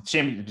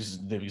 Champions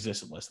they've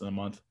existed less than a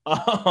month.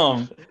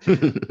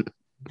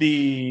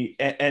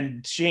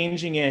 And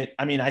changing it,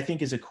 I mean, I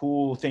think is a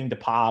cool thing to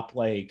pop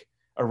like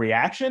a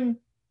reaction.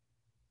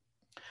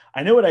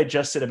 I know what I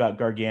just said about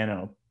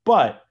Gargano,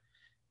 but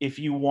if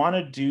you want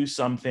to do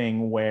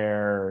something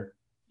where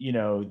you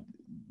know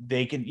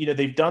they can,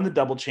 they've done the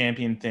double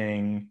champion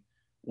thing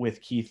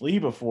with Keith Lee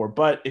before,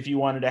 but if you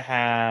wanted to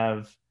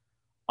have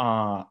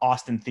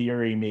Austin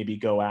Theory maybe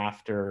go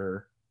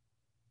after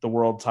the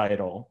world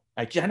title.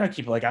 I know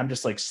keep like I'm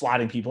just like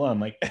slotting people in. I'm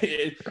like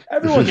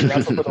everyone can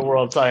wrestle for the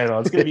world title.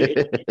 It's gonna be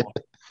 8 people.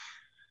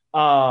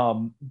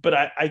 But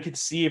I could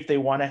see if they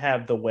want to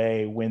have the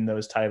way win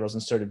those titles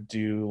and sort of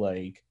do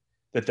like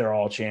that they're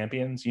all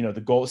champions.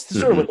 The goal is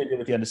sort of Mhm. what they did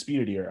with the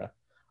Undisputed Era.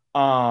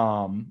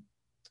 Um,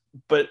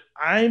 but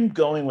I'm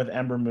going with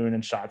Ember Moon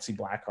and Shotzi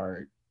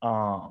Blackheart.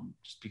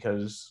 Just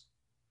because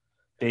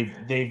they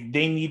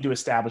need to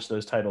establish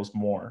those titles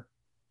more.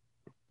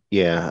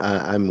 Yeah,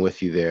 I'm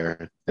with you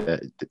there.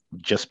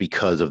 Just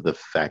because of the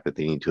fact that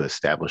they need to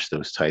establish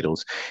those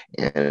titles,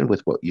 and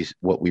with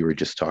what we were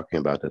just talking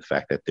about, the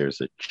fact that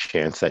there's a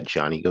chance that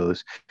Johnny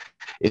goes.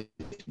 If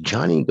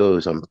Johnny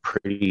goes, I'm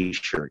pretty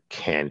sure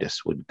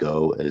Candice would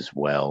go as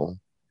well.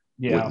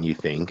 Yeah, Wouldn't you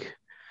think?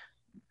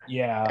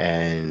 yeah.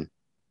 And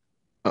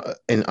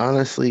And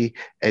honestly,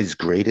 as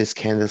great as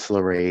Candice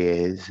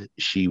LeRae is,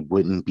 she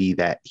wouldn't be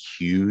that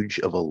huge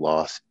of a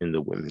loss in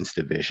the women's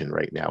division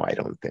right now, I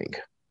don't think.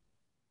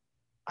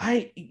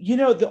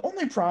 The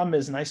only problem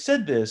is, and I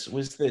said this,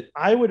 was that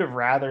I would have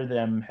rather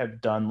them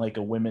have done like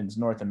a women's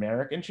North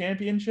American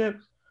championship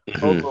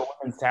over Mhm. a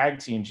women's tag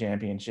team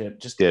championship.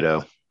 Just,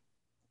 Ditto.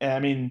 I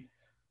mean,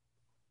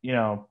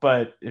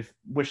 but if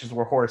wishes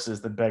were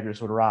horses, then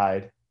beggars would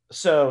ride.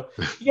 So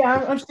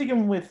yeah, I'm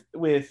sticking with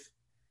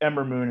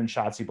Ember Moon and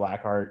Shotzi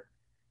Blackheart.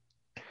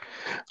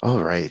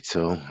 All right,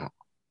 so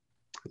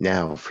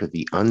now for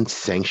the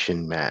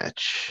unsanctioned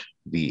match,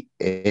 the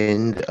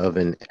end of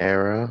an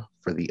era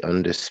for the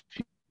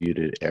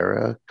undisputed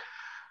era,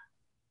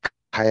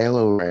 Kyle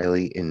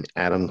O'Reilly and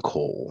Adam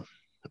Cole.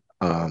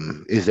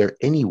 Is there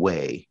any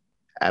way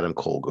Adam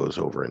Cole goes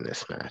over in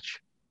this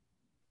match?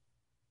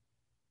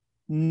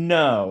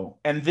 No.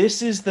 And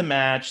this is the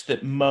match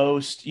that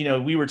most,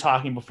 we were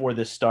talking before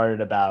this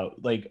started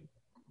about like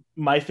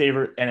my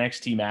favorite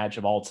NXT match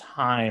of all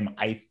time.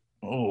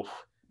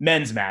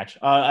 Men's match.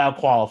 I'll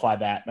qualify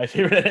that. My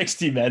favorite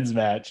NXT men's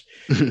match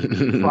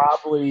is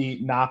probably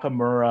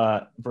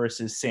Nakamura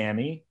versus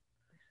Sammy.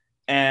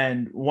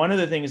 And one of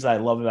the things that I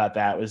love about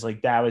that was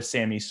like that was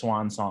Sammy's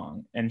swan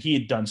song, and he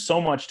had done so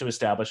much to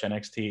establish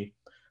NXT.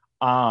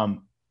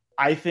 Um,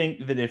 I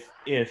think that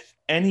if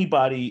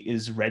anybody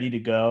is ready to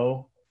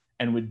go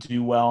and would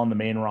do well on the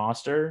main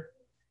roster,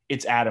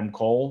 it's Adam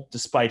Cole.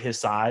 Despite his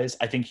size,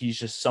 I think he's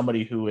just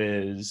somebody who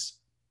is.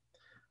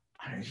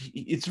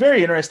 It's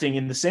very interesting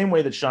in the same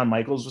way that Shawn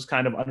Michaels was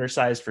kind of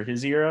undersized for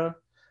his era.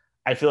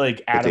 I feel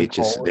like But they Adam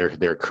just Cole.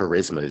 their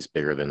charisma is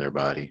bigger than their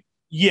body.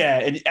 Yeah,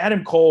 and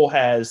Adam Cole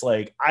has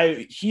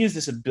he has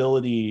this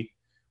ability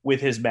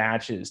with his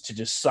matches to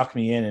just suck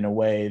me in a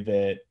way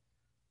that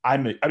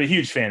I'm a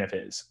huge fan of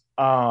his.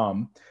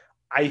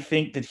 I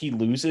think that he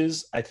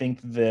loses. I think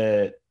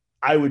that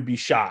I would be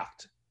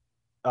shocked.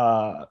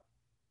 Uh,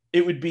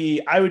 I would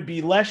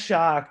be less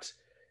shocked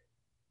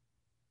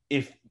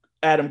if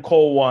Adam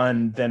Cole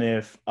won than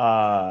if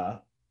Ciampa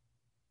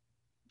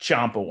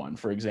won,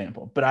 for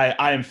example. But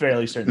I am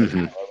fairly certain that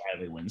Hmm. Kyle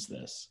O'Reilly wins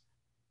this.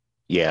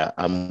 Yeah,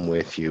 I'm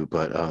with you,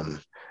 but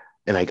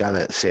and I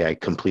gotta say I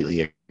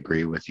completely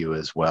agree with you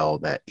as well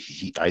that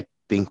I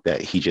think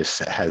that he just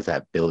has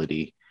that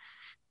ability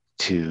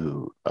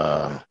to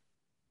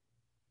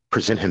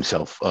present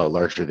himself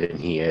larger than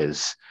he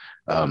is.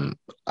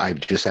 I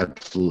just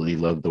absolutely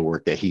love the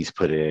work that he's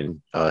put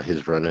in.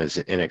 His run as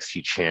an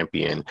NXT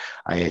champion,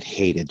 I had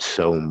hated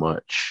so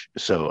much.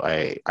 So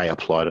I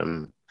applaud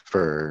him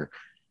for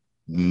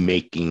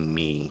making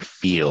me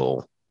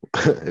feel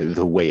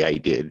the way I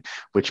did,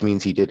 which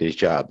means he did his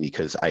job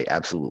because I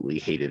absolutely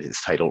hated his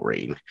title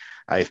reign.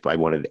 I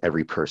wanted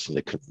every person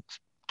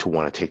to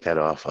want to take that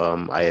off.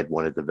 I had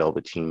wanted the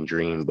Velveteen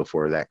Dream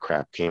before that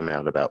crap came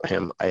out about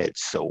him. I had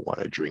so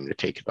wanted Dream to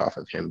take it off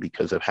of him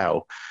because of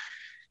how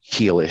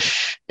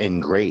heelish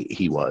and great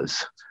he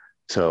was.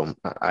 So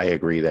I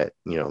agree that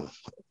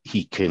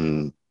he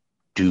can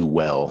do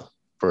well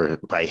for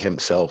by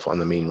himself on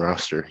the main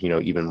roster.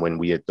 Even when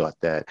we had thought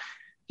that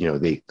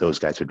those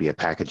guys would be a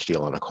package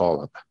deal on a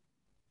call up.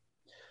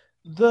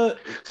 The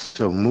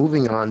So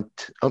moving on.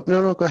 Oh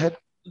no, go ahead.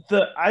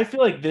 I feel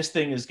like this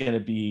thing is going to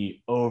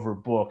be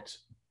overbooked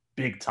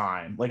big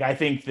time. Like I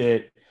think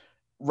that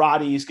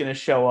Roddy's going to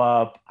show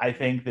up. I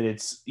think that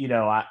it's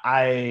Does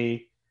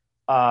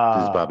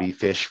uh Bobby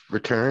Fish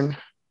return?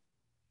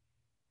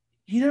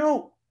 you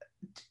know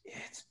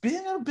it's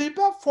been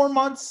about 4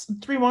 months,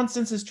 3 months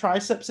since his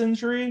triceps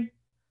injury.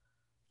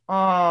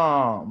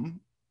 Um,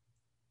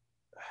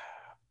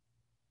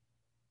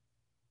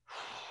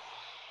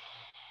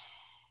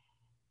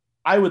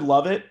 I would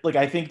love it. Like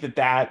I think that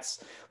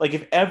that's like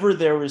if ever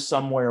there was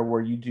somewhere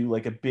where you do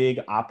like a big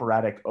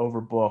operatic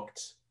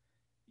overbooked,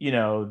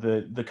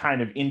 the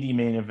kind of indie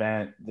main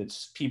event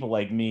that's people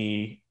like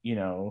me,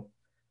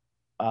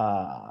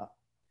 uh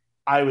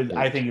I And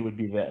think it would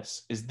be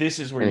this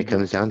is where and you it do.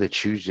 comes down to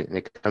choose. And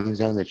it comes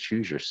down to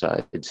choose your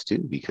sides too,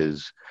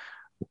 because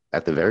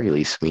at the very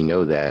least, we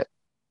know that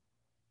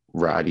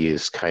Roddy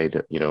is kind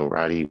of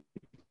Roddy.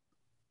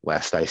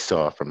 Last I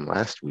saw from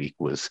last week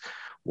was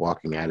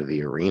walking out of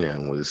the arena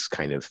and was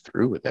kind of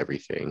through with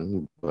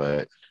everything,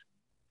 but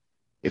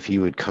if he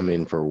would come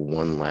in for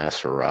one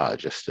last hurrah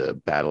just to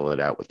battle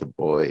it out with the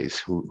boys,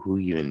 who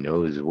even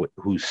knows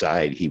whose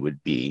side he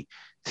would be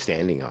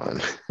standing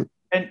on?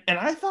 And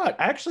I thought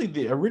actually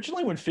the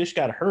originally when Fish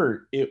got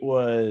hurt, it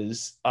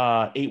was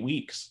 8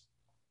 weeks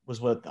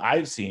was what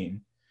I've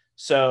seen.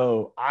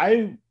 So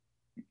I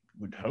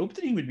would hope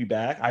that he would be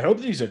back. I hope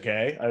that he's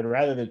okay. I'd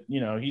rather that,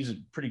 he's a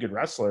pretty good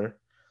wrestler.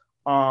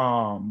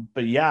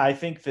 But yeah, I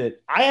think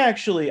that I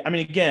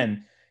mean,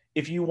 again,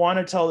 if you want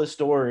to tell the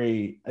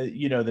story,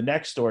 the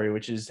next story,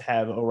 which is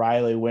have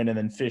O'Reilly win and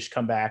then Fish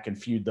come back and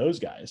feud those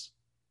guys.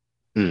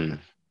 Hmm.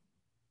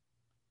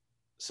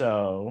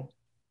 So,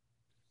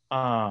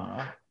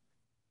 uh,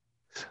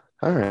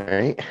 All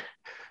right.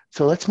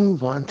 So let's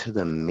move on to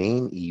the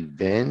main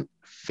event.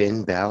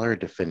 Finn Balor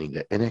defending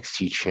the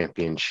NXT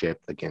Championship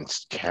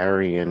against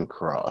Karrion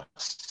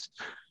Kross.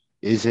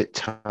 Is it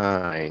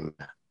time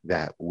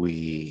that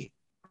we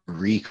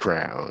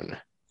recrown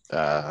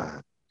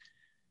the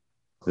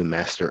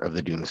Master of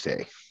the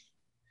Doomsday?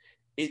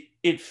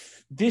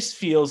 This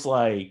feels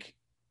like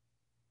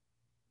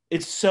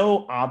it's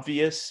so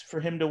obvious for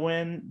him to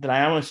win that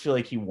I almost feel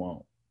like he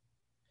won't,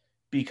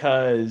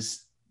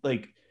 because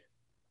like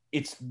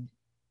it's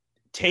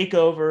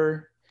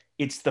Takeover.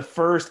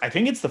 I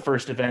think it's the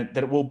first event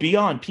that will be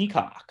on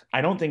Peacock.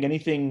 I don't think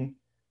anything,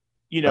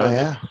 Oh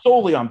yeah,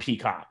 solely on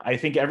Peacock. I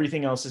think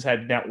everything else has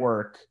had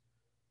network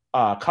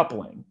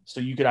coupling. So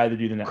you could either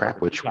do the network crap. or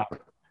Which Peacock.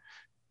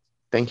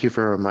 Thank you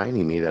for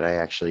reminding me that I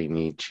actually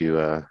need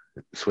to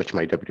switch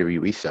my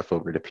WWE stuff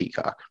over to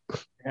Peacock.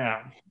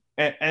 Yeah.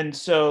 And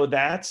so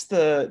that's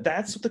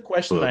the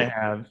question that I Ugh.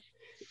 have.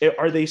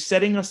 Are they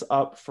setting us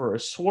up for a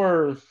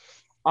swerve?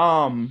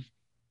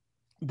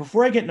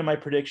 Before I get into my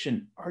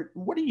prediction,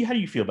 how do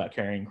you feel about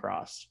Karrion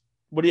Kross?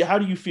 How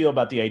do you feel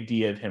about the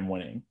idea of him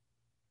winning?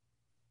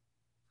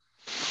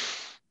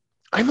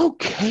 I'm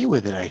okay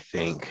with it, I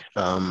think.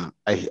 I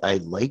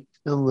like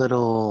the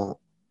little,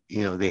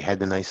 they had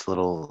the nice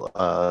little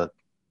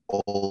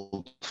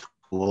old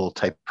school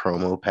type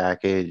promo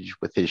package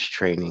with his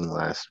training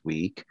last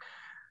week.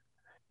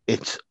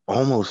 It's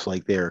almost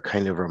like they're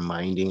kind of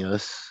reminding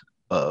us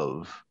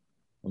of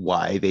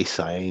why they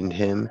signed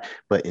him,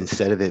 but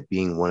instead of it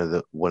being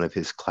one of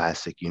his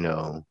classic,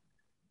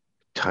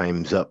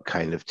 times up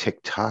kind of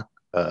TikTok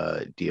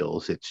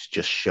deals, it's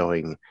just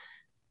showing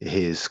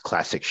his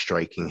classic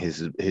striking,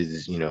 his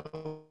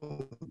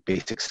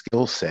basic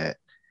skill set.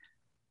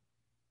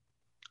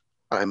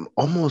 I'm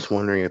almost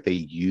wondering if they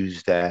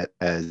use that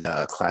as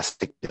a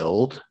classic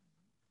build.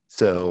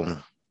 So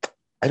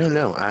I don't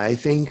know. I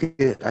think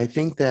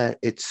that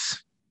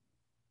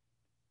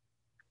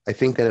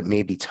it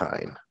may be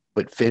time.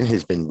 But Finn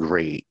has been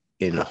great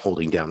in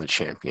holding down the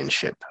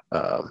championship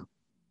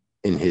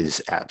in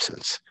his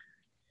absence.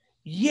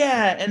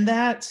 Yeah, and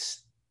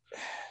that's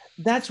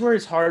where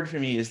it's hard for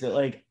me, is that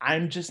like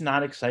I'm just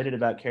not excited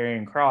about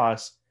Karrion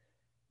Kross,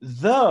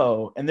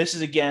 though. And this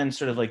is again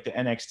sort of like the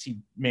NXT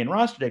main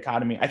roster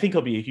dichotomy. I think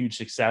he'll be a huge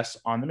success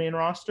on the main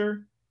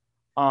roster.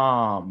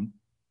 Um,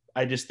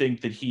 I just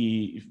think that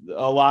he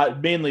a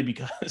lot, mainly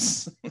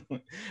because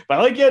if I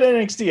like you at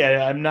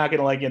NXT, I'm not going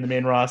to like you in the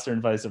main roster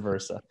and vice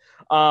versa.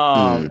 Um,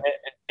 Mm,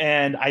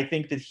 and I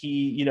think that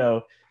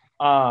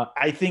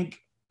I think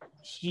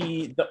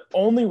the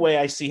only way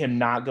I see him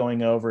not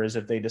going over is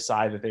if they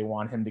decide that they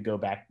want him to go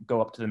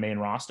up to the main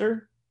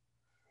roster.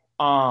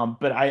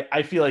 But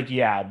I feel like,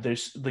 yeah,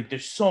 there's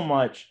so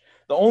much.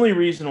 The only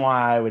reason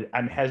why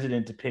I'm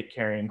hesitant to pick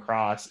Karrion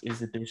Kross is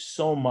that there's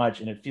so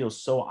much and it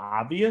feels so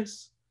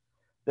obvious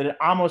that it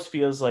almost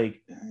feels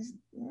like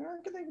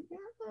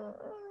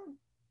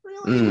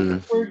really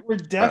mm. we're I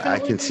definitely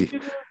can going to see, do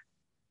this.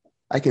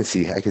 I can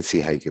see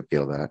how you could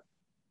feel that.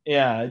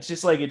 Yeah, it's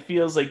just like it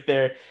feels like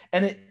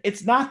and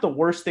it's not the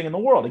worst thing in the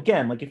world.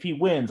 Again, like if he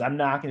wins, I'm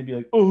not going to be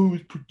like, oh,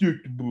 it's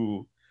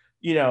predictable.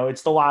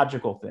 It's the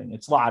logical thing.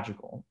 It's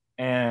logical.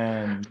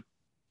 And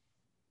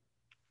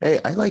Hey,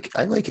 I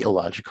like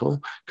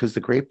illogical because the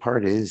great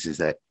part is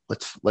that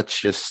let's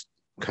just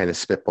kind of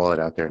spitball it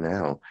out there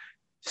now.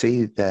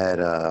 Say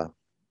that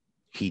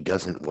he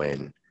doesn't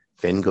win,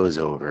 Finn goes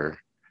over,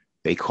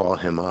 they call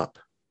him up.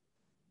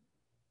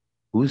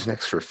 Who's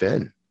next for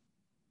Finn?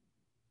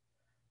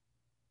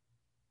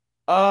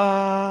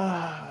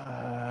 I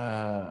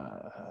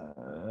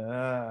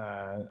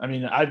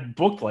mean, I've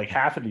booked like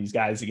half of these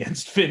guys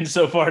against Finn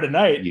so far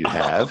tonight. You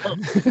have.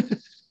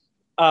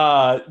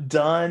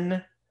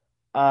 Done.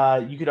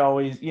 You could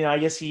always, I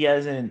guess he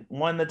hasn't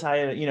won the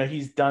title.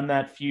 He's done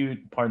that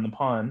feud. Pardon the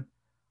pun.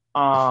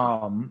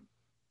 Um,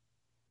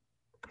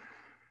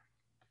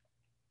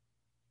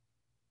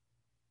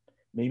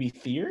 Maybe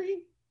Theory.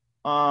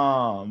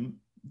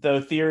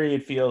 Though Theory,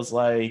 it feels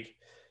like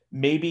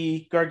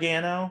maybe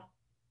Gargano.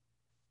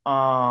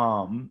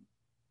 Um,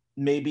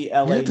 Maybe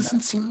Yeah, LA. it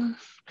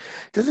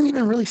doesn't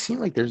even really seem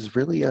like there's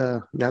really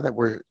now that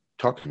we're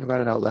talking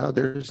about it out loud,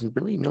 there's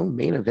really no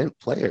main event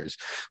players.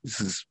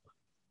 This is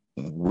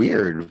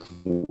weird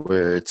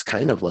where it's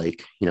kind of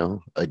like,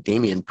 a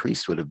Damian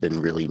Priest would have been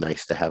really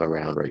nice to have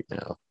around right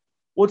now.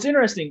 Well, it's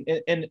interesting,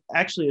 and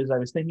actually, as I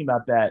was thinking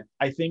about that,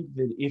 I think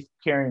that if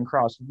Karrion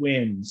Kross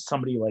wins,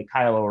 somebody like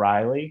Kyle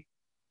O'Reilly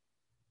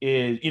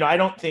is, I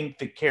don't think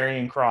that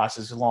Karrion Kross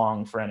is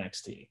long for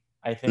NXT.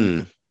 I think Mm,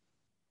 that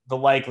the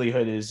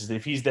likelihood is that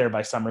if he's there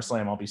by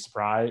SummerSlam, I'll be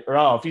surprised. Or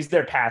if he's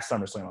there past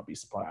SummerSlam, I'll be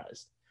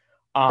surprised.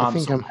 So I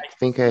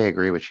think I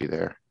agree with you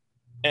there.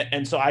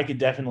 and so I could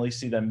definitely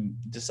see them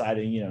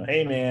deciding,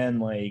 hey man,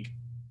 like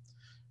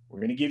we're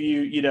gonna give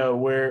you,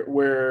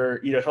 where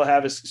he'll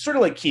have his sort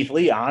of like Keith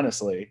Lee,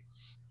 honestly.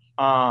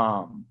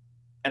 And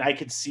I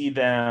could see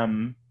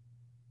them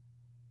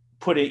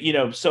put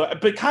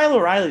it, but Kyle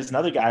O'Reilly is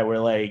another guy where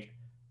like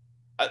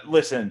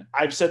listen,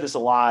 I've said this a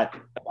lot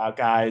about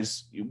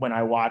guys when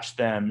I watched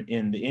them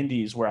in the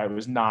indies where I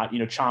was not,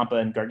 Ciampa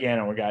and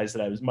Gargano were guys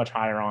that I was much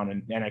higher on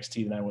in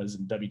NXT than I was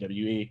in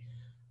WWE.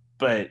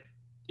 But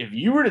if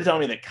you were to tell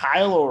me that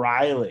Kyle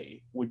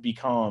O'Reilly would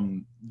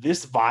become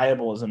this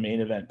viable as a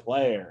main event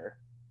player,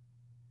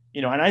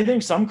 and I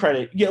think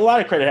a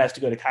lot of credit has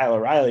to go to Kyle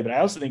O'Reilly, but I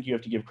also think you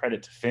have to give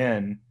credit to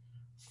Finn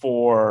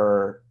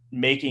for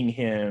making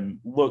him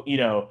look,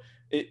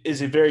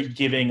 is a very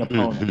giving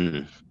opponent.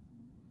 Mm-hmm.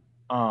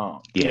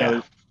 You Yeah.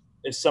 know,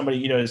 if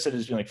somebody, instead of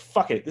just being like,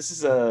 fuck it, this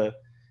is a,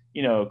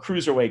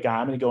 cruiserweight guy.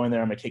 I'm going to go in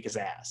there. I'm going to kick his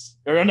ass.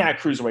 Or I'm not a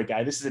cruiserweight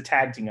guy. This is a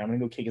tag team. I'm going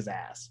to go kick his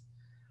ass.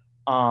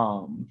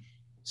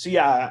 So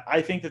yeah,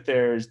 I think that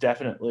there's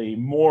definitely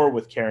more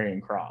with Karrion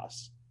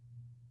Kross.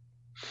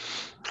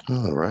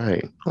 All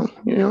right.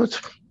 Well,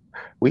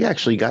 we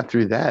actually got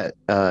through that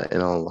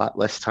in a lot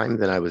less time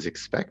than I was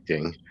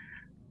expecting.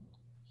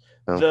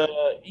 I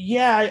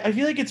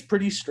feel like it's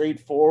pretty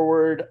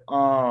straightforward.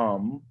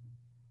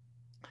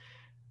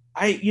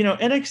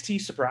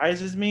 NXT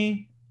surprises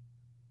me.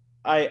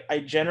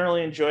 I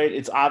generally enjoy it.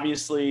 It's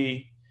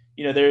obviously,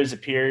 there is a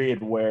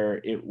period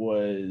where it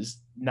was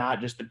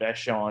not just the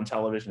best show on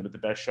television, but the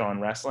best show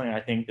on wrestling. I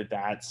think that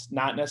that's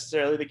not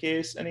necessarily the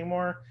case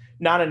anymore.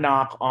 Not a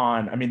knock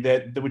on,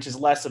 which is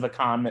less of a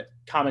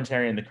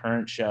commentary in the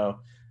current show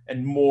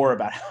and more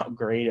about how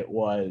great it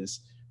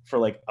was for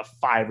like a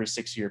 5 or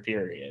 6 year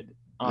period.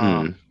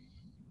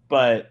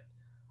 But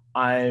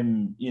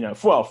I'm,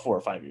 4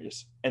 or 5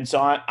 years. And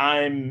so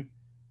I'm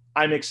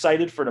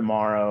excited for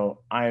tomorrow.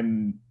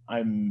 I'm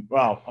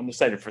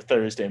excited for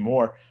Thursday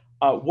more.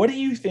 What do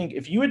you think,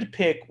 if you had to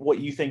pick what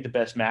you think the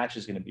best match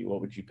is going to be,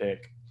 what would you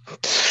pick?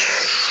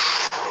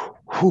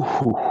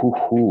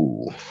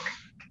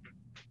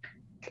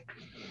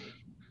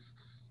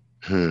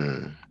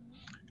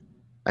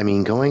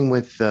 Going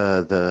with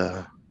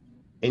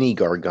any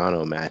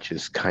Gargano match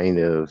is kind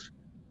of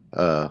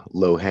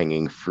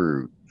low-hanging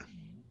fruit.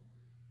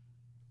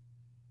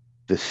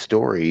 The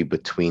story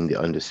between the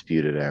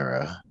Undisputed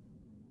Era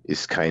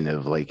is kind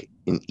of like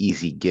an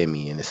easy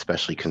gimme, and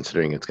especially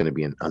considering it's going to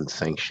be an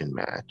unsanctioned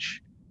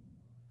match.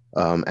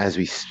 As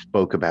we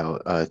spoke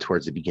about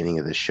towards the beginning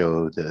of the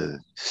show, the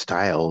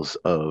styles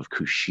of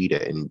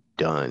Kushida and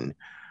Dunn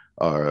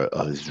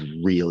is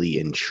really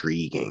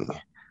intriguing.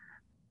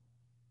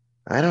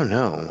 I don't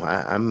know.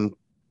 I'm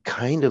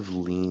kind of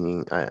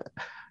leaning,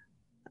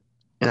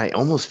 and I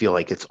almost feel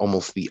like it's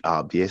almost the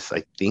obvious.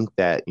 I think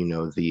that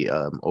the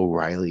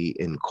O'Reilly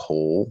and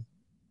Cole,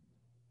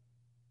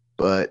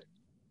 but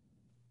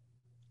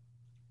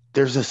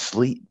there's a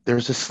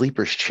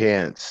sleeper's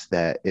chance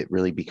that it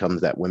really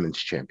becomes that women's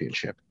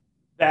championship.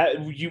 That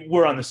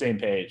we're on the same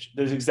page.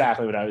 That's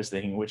exactly what I was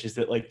thinking, which is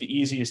that like the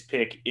easiest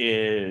pick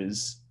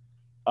is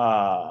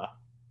the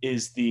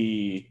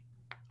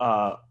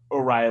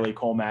O'Reilly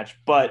Cole match.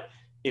 But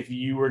if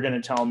you were going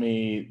to tell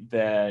me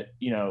that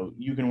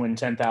you can win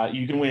 $10,000,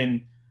 you can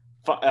win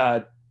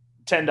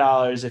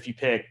 $10 if you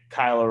pick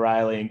Kyle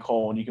O'Reilly and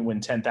Cole, and you can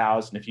win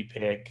 $10,000 if you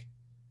pick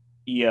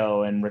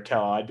Io and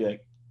Raquel, I'd be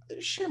like,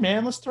 sure,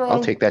 man, let's throw.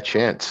 I'll take that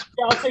chance.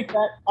 Yeah, I'll take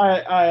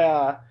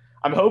that.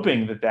 I'm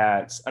hoping that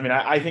that's.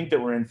 I think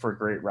that we're in for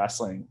great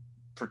wrestling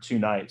for 2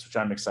 nights, which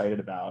I'm excited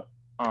about.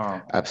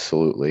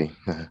 Absolutely.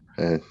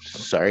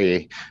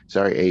 Sorry,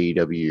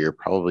 AEW, you're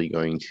probably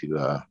going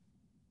to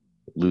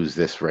lose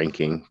this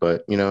ranking,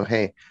 but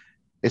hey,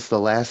 it's the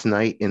last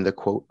night in the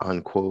quote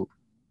unquote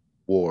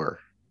war.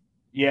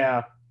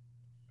 Yeah.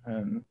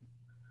 I'm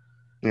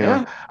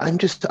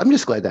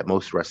just glad that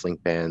most wrestling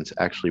fans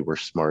actually were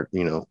smart.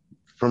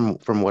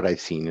 From what I've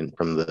seen and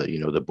from the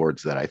the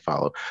boards that I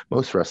follow,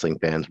 most wrestling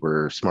fans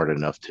were smart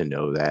enough to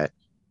know that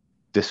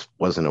this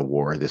wasn't a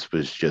war. This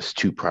was just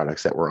 2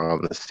 products that were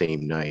on the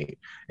same night,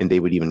 and they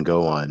would even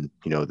go on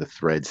the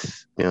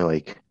threads.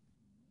 Like,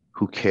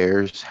 who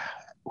cares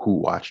who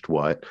watched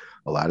what?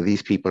 A lot of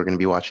these people are going to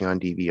be watching on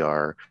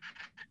DVR.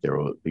 There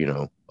will,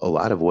 a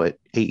lot of what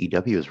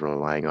AEW is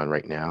relying on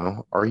right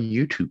now are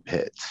YouTube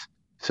hits.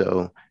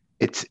 So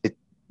it's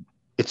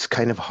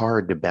kind of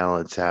hard to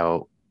balance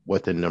out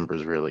what the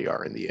numbers really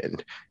are in the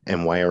end.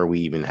 And why are we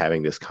even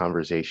having this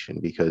conversation?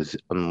 Because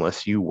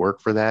unless you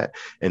work for that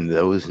and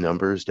those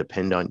numbers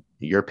depend on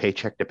your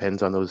paycheck,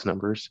 depends on those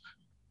numbers,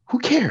 who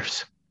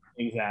cares?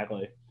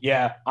 Exactly.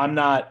 Yeah, I'm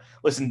not.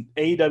 Listen,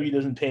 AEW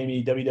doesn't pay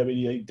me.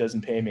 WWE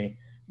doesn't pay me.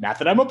 Not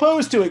that I'm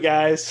opposed to it,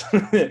 guys.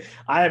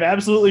 I am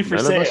absolutely for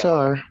None sale. of us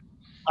are.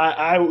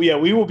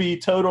 We will be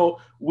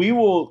total. We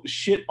will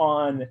shit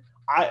on.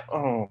 I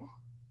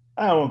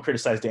won't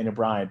criticize Daniel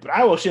Bryan, but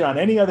I will shit on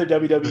any other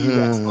WWE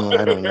wrestler.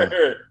 I don't know.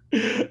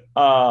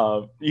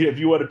 If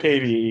you want to pay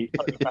me,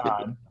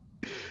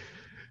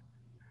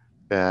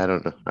 Yeah, I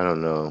don't know. I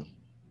don't know.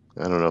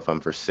 I don't know if I'm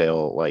for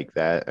sale like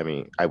that.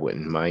 I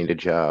wouldn't mind a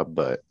job,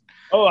 but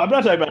I'm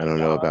not talking about. I don't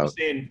know about. I'm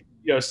saying,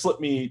 slip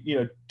me,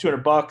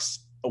 $200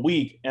 a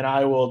week, and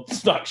I will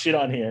stock shit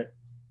on here.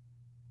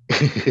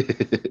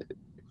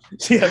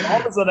 Yeah,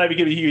 all of a sudden I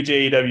became a huge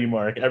AEW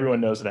mark. Everyone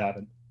knows what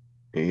happened.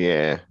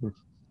 Yeah.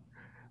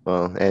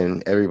 Well,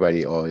 and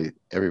everybody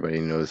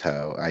knows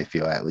how I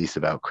feel at least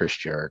about Chris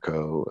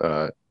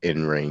Jericho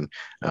in ring.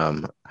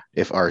 Um,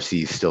 if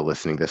RC is still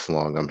listening this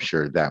long, I'm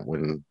sure that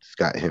one's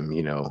got him,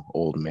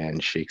 old man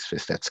shakes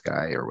fist at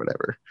sky or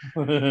whatever.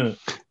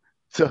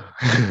 So,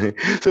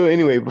 so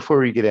anyway, before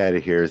we get out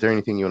of here, is there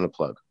anything you want to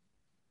plug?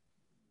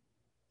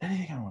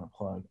 Anything I want to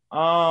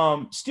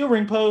plug? Steel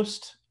Ring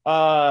Post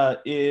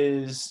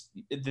is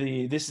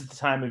this is the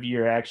time of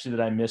year actually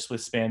that I miss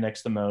with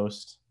spandex the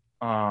most.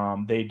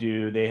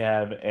 They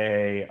have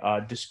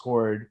a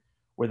Discord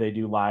where they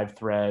do live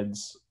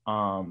threads.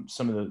 Some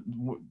of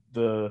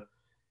the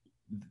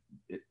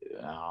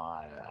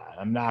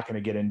I'm not going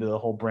to get into the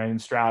whole Brandon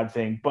Stroud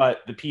thing, but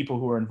the people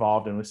who are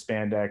involved in with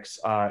spandex,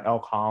 Elle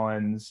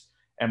Collins,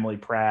 Emily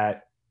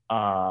Pratt,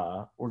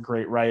 were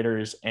great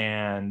writers,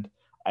 and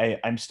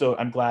I'm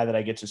glad that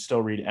I get to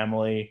still read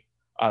Emily,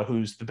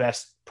 who's the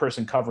best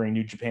person covering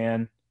New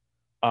Japan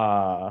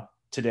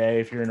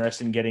today. If you're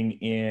interested in getting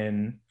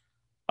into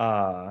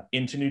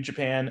New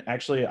Japan,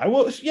 actually, I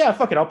will. Yeah,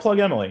 fuck it. I'll plug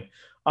Emily.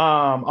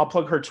 I'll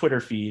plug her Twitter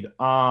feed.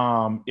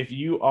 If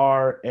you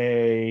are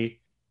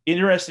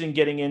interested in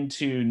getting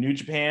into New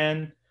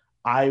Japan,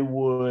 I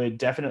would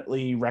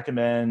definitely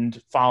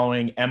recommend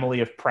following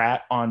Emily of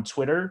Pratt on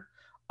Twitter.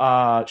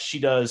 She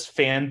does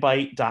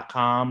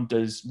fanbite.com,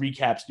 does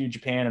recaps New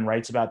Japan and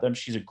writes about them.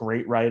 She's a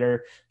great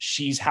writer.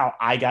 She's how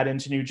I got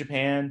into New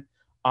Japan.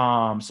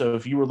 So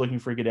if you were looking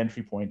for a good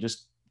entry point,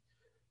 just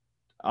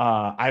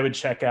I would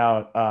check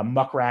out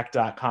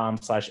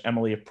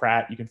muckrack.com/Emily of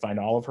Pratt. You can find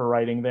all of her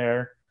writing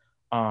there.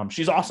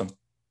 She's awesome.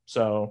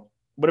 So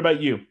what about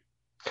you?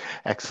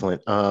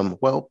 Excellent.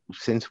 Well,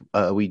 since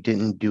we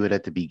didn't do it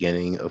at the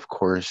beginning, of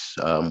course,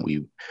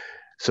 we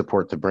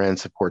support the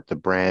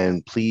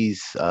brand.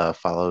 Please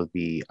follow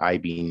the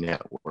IB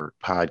Network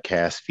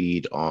podcast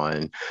feed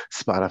on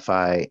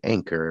Spotify,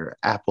 Anchor,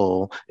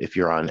 Apple. If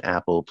you're on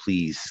Apple,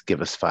 please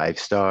give us 5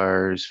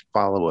 stars,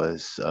 follow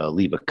us,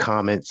 leave a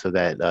comment so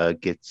that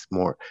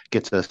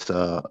gets us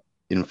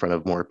in front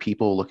of more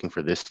people looking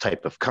for this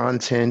type of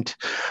content.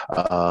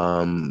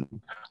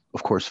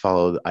 Of course,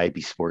 follow the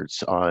IB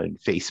Sports on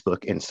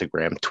Facebook,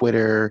 Instagram,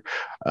 Twitter.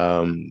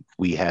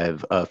 We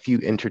have a few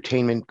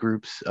entertainment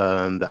groups,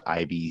 the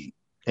IB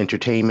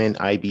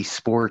Entertainment, IB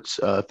Sports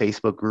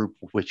Facebook group,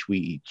 which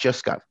we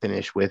just got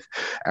finished with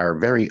our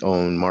very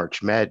own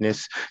March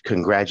Madness.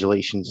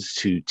 Congratulations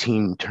to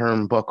Team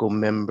Turnbuckle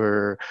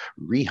member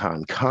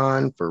Rihan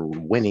Khan for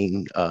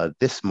winning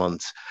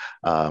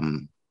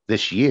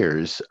this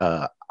year's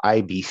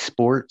IB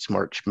Sports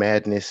March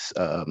Madness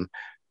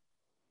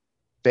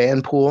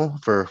fan pool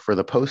for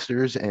the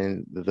posters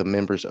and the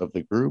members of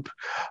the group.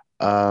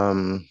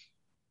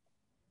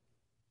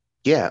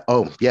 Yeah.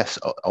 Oh, yes.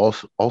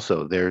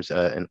 Also, there's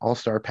an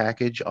all-star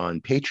package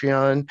on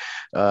Patreon.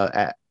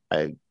 I,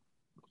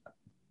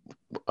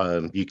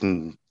 you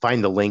can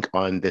find the link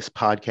on this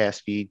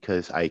podcast feed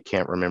because I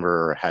can't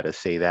remember how to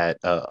say that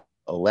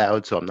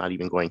aloud, so I'm not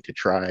even going to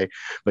try.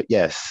 But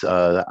yes,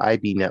 the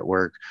IB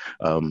Network.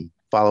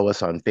 Follow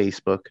us on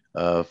Facebook,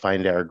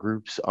 find our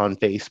groups on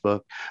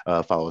Facebook,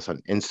 follow us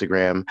on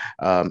Instagram.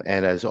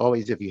 And as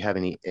always, if you have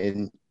any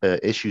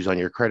issues on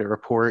your credit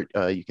report,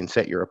 you can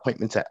set your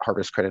appointments at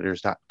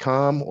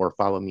harvestcreditors.com or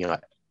follow me on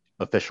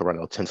official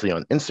Ronald Tinsley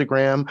on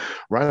Instagram,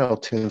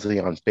 Ronald Tinsley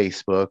on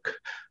Facebook.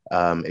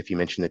 If you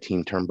mention the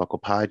Team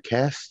Turnbuckle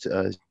podcast,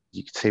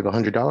 you can save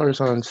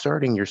 $100 on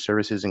starting your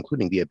services,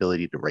 including the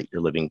ability to write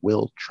your living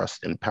will,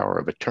 trust, and power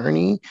of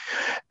attorney.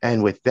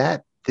 And with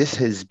that, this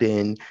has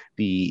been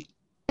the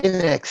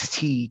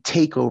NXT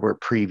Takeover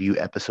preview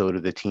episode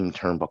of the Team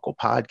Turnbuckle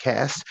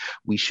podcast.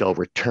 We shall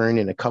return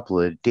in a couple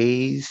of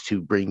days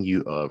to bring you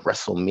a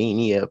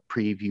WrestleMania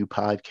preview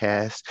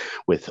podcast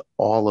with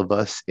all of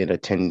us in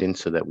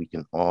attendance so that we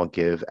can all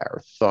give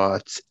our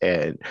thoughts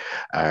and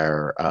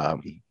our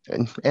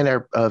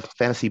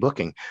fantasy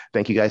booking.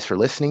 Thank you guys for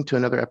listening to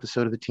another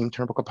episode of the Team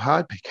Turnbuckle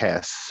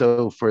podcast.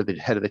 So for the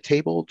head of the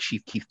table,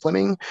 Chief Keith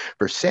Fleming,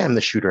 for Sam the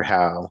Shooter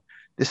Howe,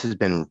 this has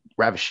been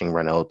Ravishing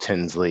Ronald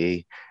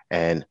Tinsley,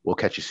 and we'll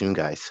catch you soon,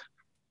 guys.